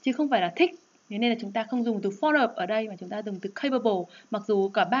 Chứ không phải là thích. Thế nên là chúng ta không dùng từ fond of ở đây mà chúng ta dùng từ capable, mặc dù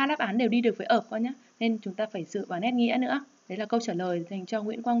cả 3 đáp án đều đi được với of con nhé. Nên chúng ta phải dựa vào nét nghĩa nữa. Đấy là câu trả lời dành cho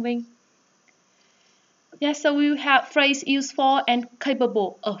Nguyễn Quang Vinh. Yeah, so we have phrase used for and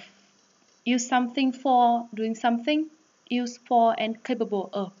capable of. Use something for doing something. Use for and capable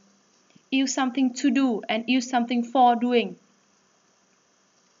of. Use something to do and use something for doing.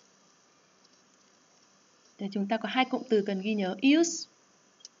 Để chúng ta có 2 cụm từ cần ghi nhớ. Use,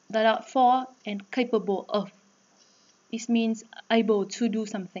 the dot for and capable of. It means able to do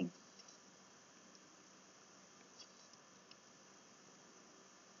something.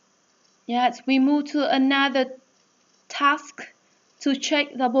 Yes, we move to another task to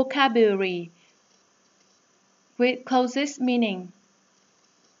check the vocabulary with closest meaning.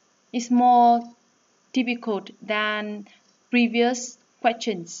 It's more difficult than previous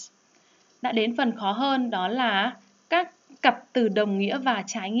questions. Đã đến phần khó hơn, đó là các cặp từ đồng nghĩa và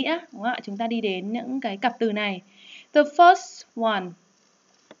trái nghĩa. Đúng không ạ? Chúng ta đi đến những cái cặp từ này. The first one,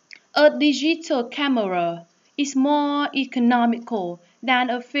 a digital camera is more economical than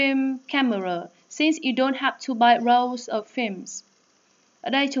a film camera since you don't have to buy rolls of films. Ở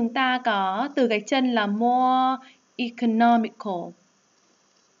đây chúng ta có từ gạch chân là more economical.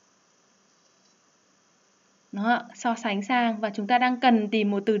 Đó, so sánh sang, và chúng ta đang cần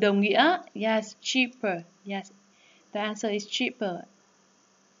tìm một từ đồng nghĩa. Yes, cheaper. Yes, the answer is cheaper.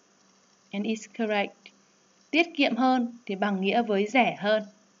 And it's correct. Tiết kiệm hơn thì bằng nghĩa với rẻ hơn.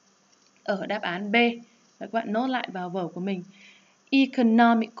 Ở đáp án B, các bạn nốt lại vào vở của mình.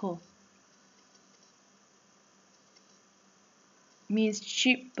 Economical means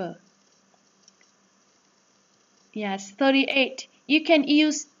cheaper. Yes, 38. You can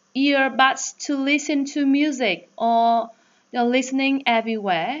use earbuds to listen to music or you're listening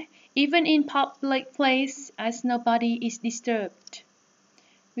everywhere, even in public place as nobody is disturbed.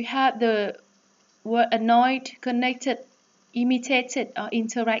 We have the word annoyed, connected, imitated or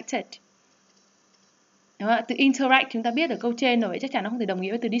interacted. Đúng không? Từ interact chúng ta biết ở câu trên rồi, vậy chắc chắn nó không thể đồng nghĩa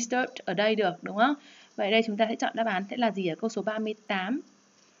với từ disturbed ở đây được, đúng không? Vậy đây chúng ta sẽ chọn đáp án sẽ là gì ở câu số 38.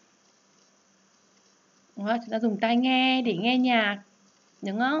 Đúng không? Chúng ta dùng tai nghe để nghe nhạc,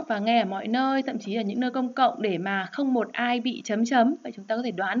 đúng không? Và nghe ở mọi nơi, thậm chí ở những nơi công cộng để mà không một ai bị chấm chấm. Vậy chúng ta có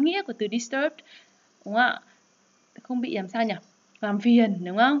thể đoán nghĩa của từ disturbed, đúng không ạ? Không bị làm sao nhỉ? Làm phiền,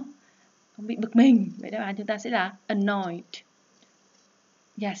 đúng không? Không bị bực mình. Vậy đáp án chúng ta sẽ là annoyed.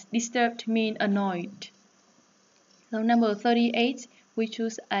 Yes, disturbed mean annoyed. So number 38, we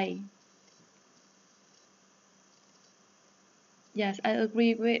choose A. Yes, I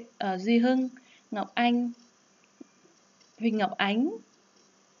agree with Duy Hưng, Ngọc Anh, Huỳnh Ngọc Ánh.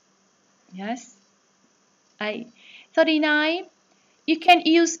 Yes. A. 39. You can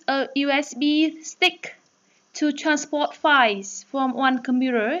use a USB stick to transport files from one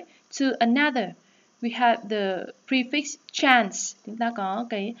computer to another. We have the prefix chance. Chúng ta có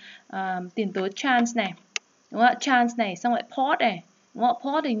cái tiền tố chance này. Đúng không ạ? Chance này, xong lại port này. Đúng không ạ?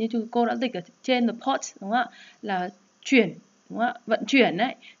 Port thì như cô đã dịch ở trên the port, đúng không ạ? Là chuyển, đúng không ạ? Vận chuyển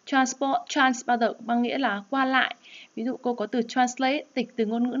đấy. Transport, trans bao giờ cũng mang nghĩa là qua lại. Ví dụ cô có từ translate, dịch từ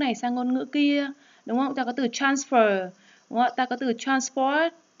ngôn ngữ này sang ngôn ngữ kia, đúng không? Ta có từ transfer, đúng không? Ta có từ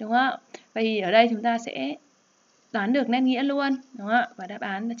transport, đúng không? Vậy thì ở đây chúng ta sẽ đoán được nét nghĩa luôn, đúng không ạ? Và đáp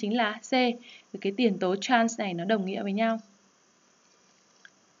án đó chính là C. Vì cái tiền tố trans này nó đồng nghĩa với nhau.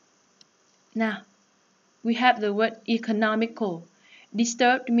 Nào, we have the word economical.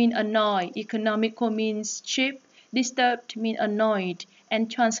 Disturbed means annoyed, economical means cheap, disturbed means annoyed,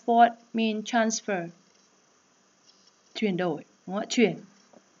 and transport means transfer. Chuyển đổi, đúng không ạ?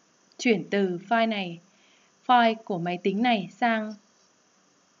 Chuyển từ file của máy tính này sang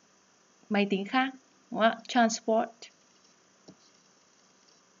máy tính khác, đúng không ạ? Transport.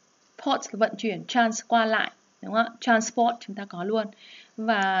 Port là vận chuyển, trans qua lại, đúng không ạ? Transport chúng ta có luôn.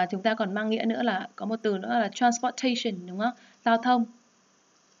 Và chúng ta còn mang nghĩa nữa là có một từ nữa là transportation, đúng không? Giao thông,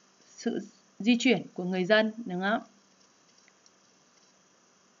 sự di chuyển của người dân, đúng không?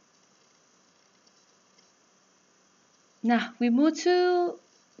 Now we move to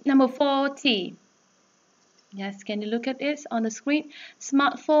number 40. Yes, can you look at it on the screen?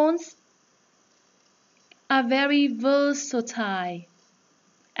 Smartphones are very versatile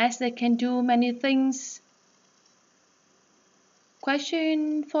as they can do many things.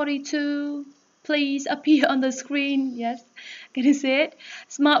 Question 42, please appear on the screen. Yes, can you see it?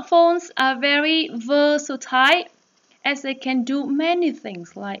 Smartphones are very versatile as they can do many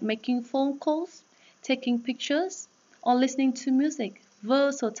things like making phone calls, taking pictures, or listening to music.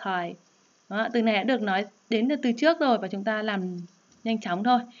 Versatile. Đó, từ này đã được nói đến từ trước rồi và chúng ta làm nhanh chóng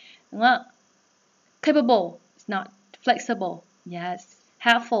thôi. Đúng không? Capable is not flexible. Yes.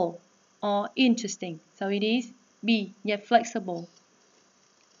 Helpful or interesting. So it is B. Yeah, flexible.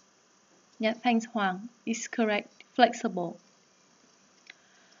 Yeah, thanks Hoàng. Is correct. Flexible.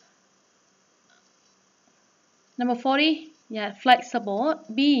 Number 40. Yeah, flexible.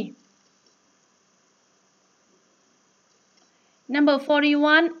 B. Number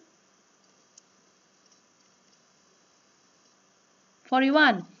 41.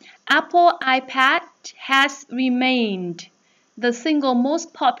 41. Apple iPad has remained the single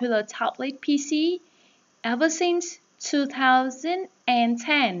most popular tablet PC ever since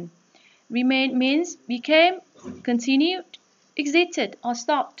 2010. Remain means became, continued, existed, or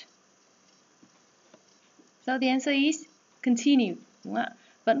stopped. So the answer is continued. Đúng không ạ?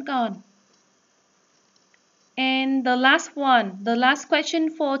 Vẫn còn. And the last one, the last question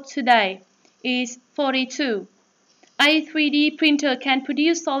for today is 42. A 3D printer can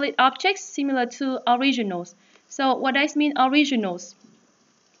produce solid objects similar to originals. So what does mean originals?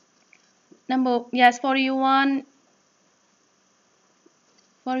 Yes, 41.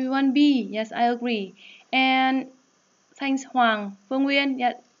 41B. Yes, I agree. And thanks Hoàng, Phương Nguyên.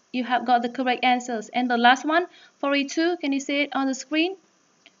 Yeah, you have got the correct answers. And the last one, 42. Can you see it on the screen?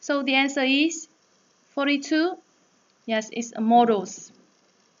 So the answer is 42. Yes, it's models.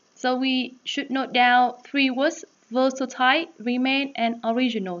 So we should note down 3 words: versatile, remain, and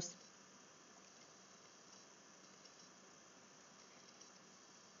originals.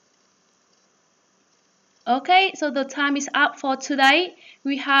 Okay, so the time is up for today.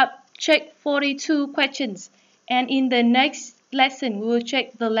 We have checked 42 questions, and in the next lesson, we will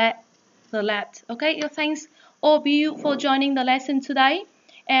check the lab. Okay, thanks all of you for joining the lesson today,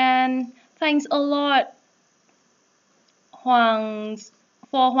 and thanks a lot Huang's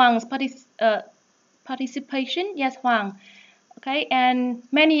participation. Yes, Huang. Okay, and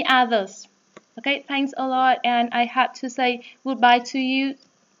many others. Okay, thanks a lot, and I have to say goodbye to you.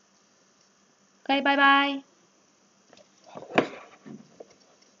 Okay, bye bye.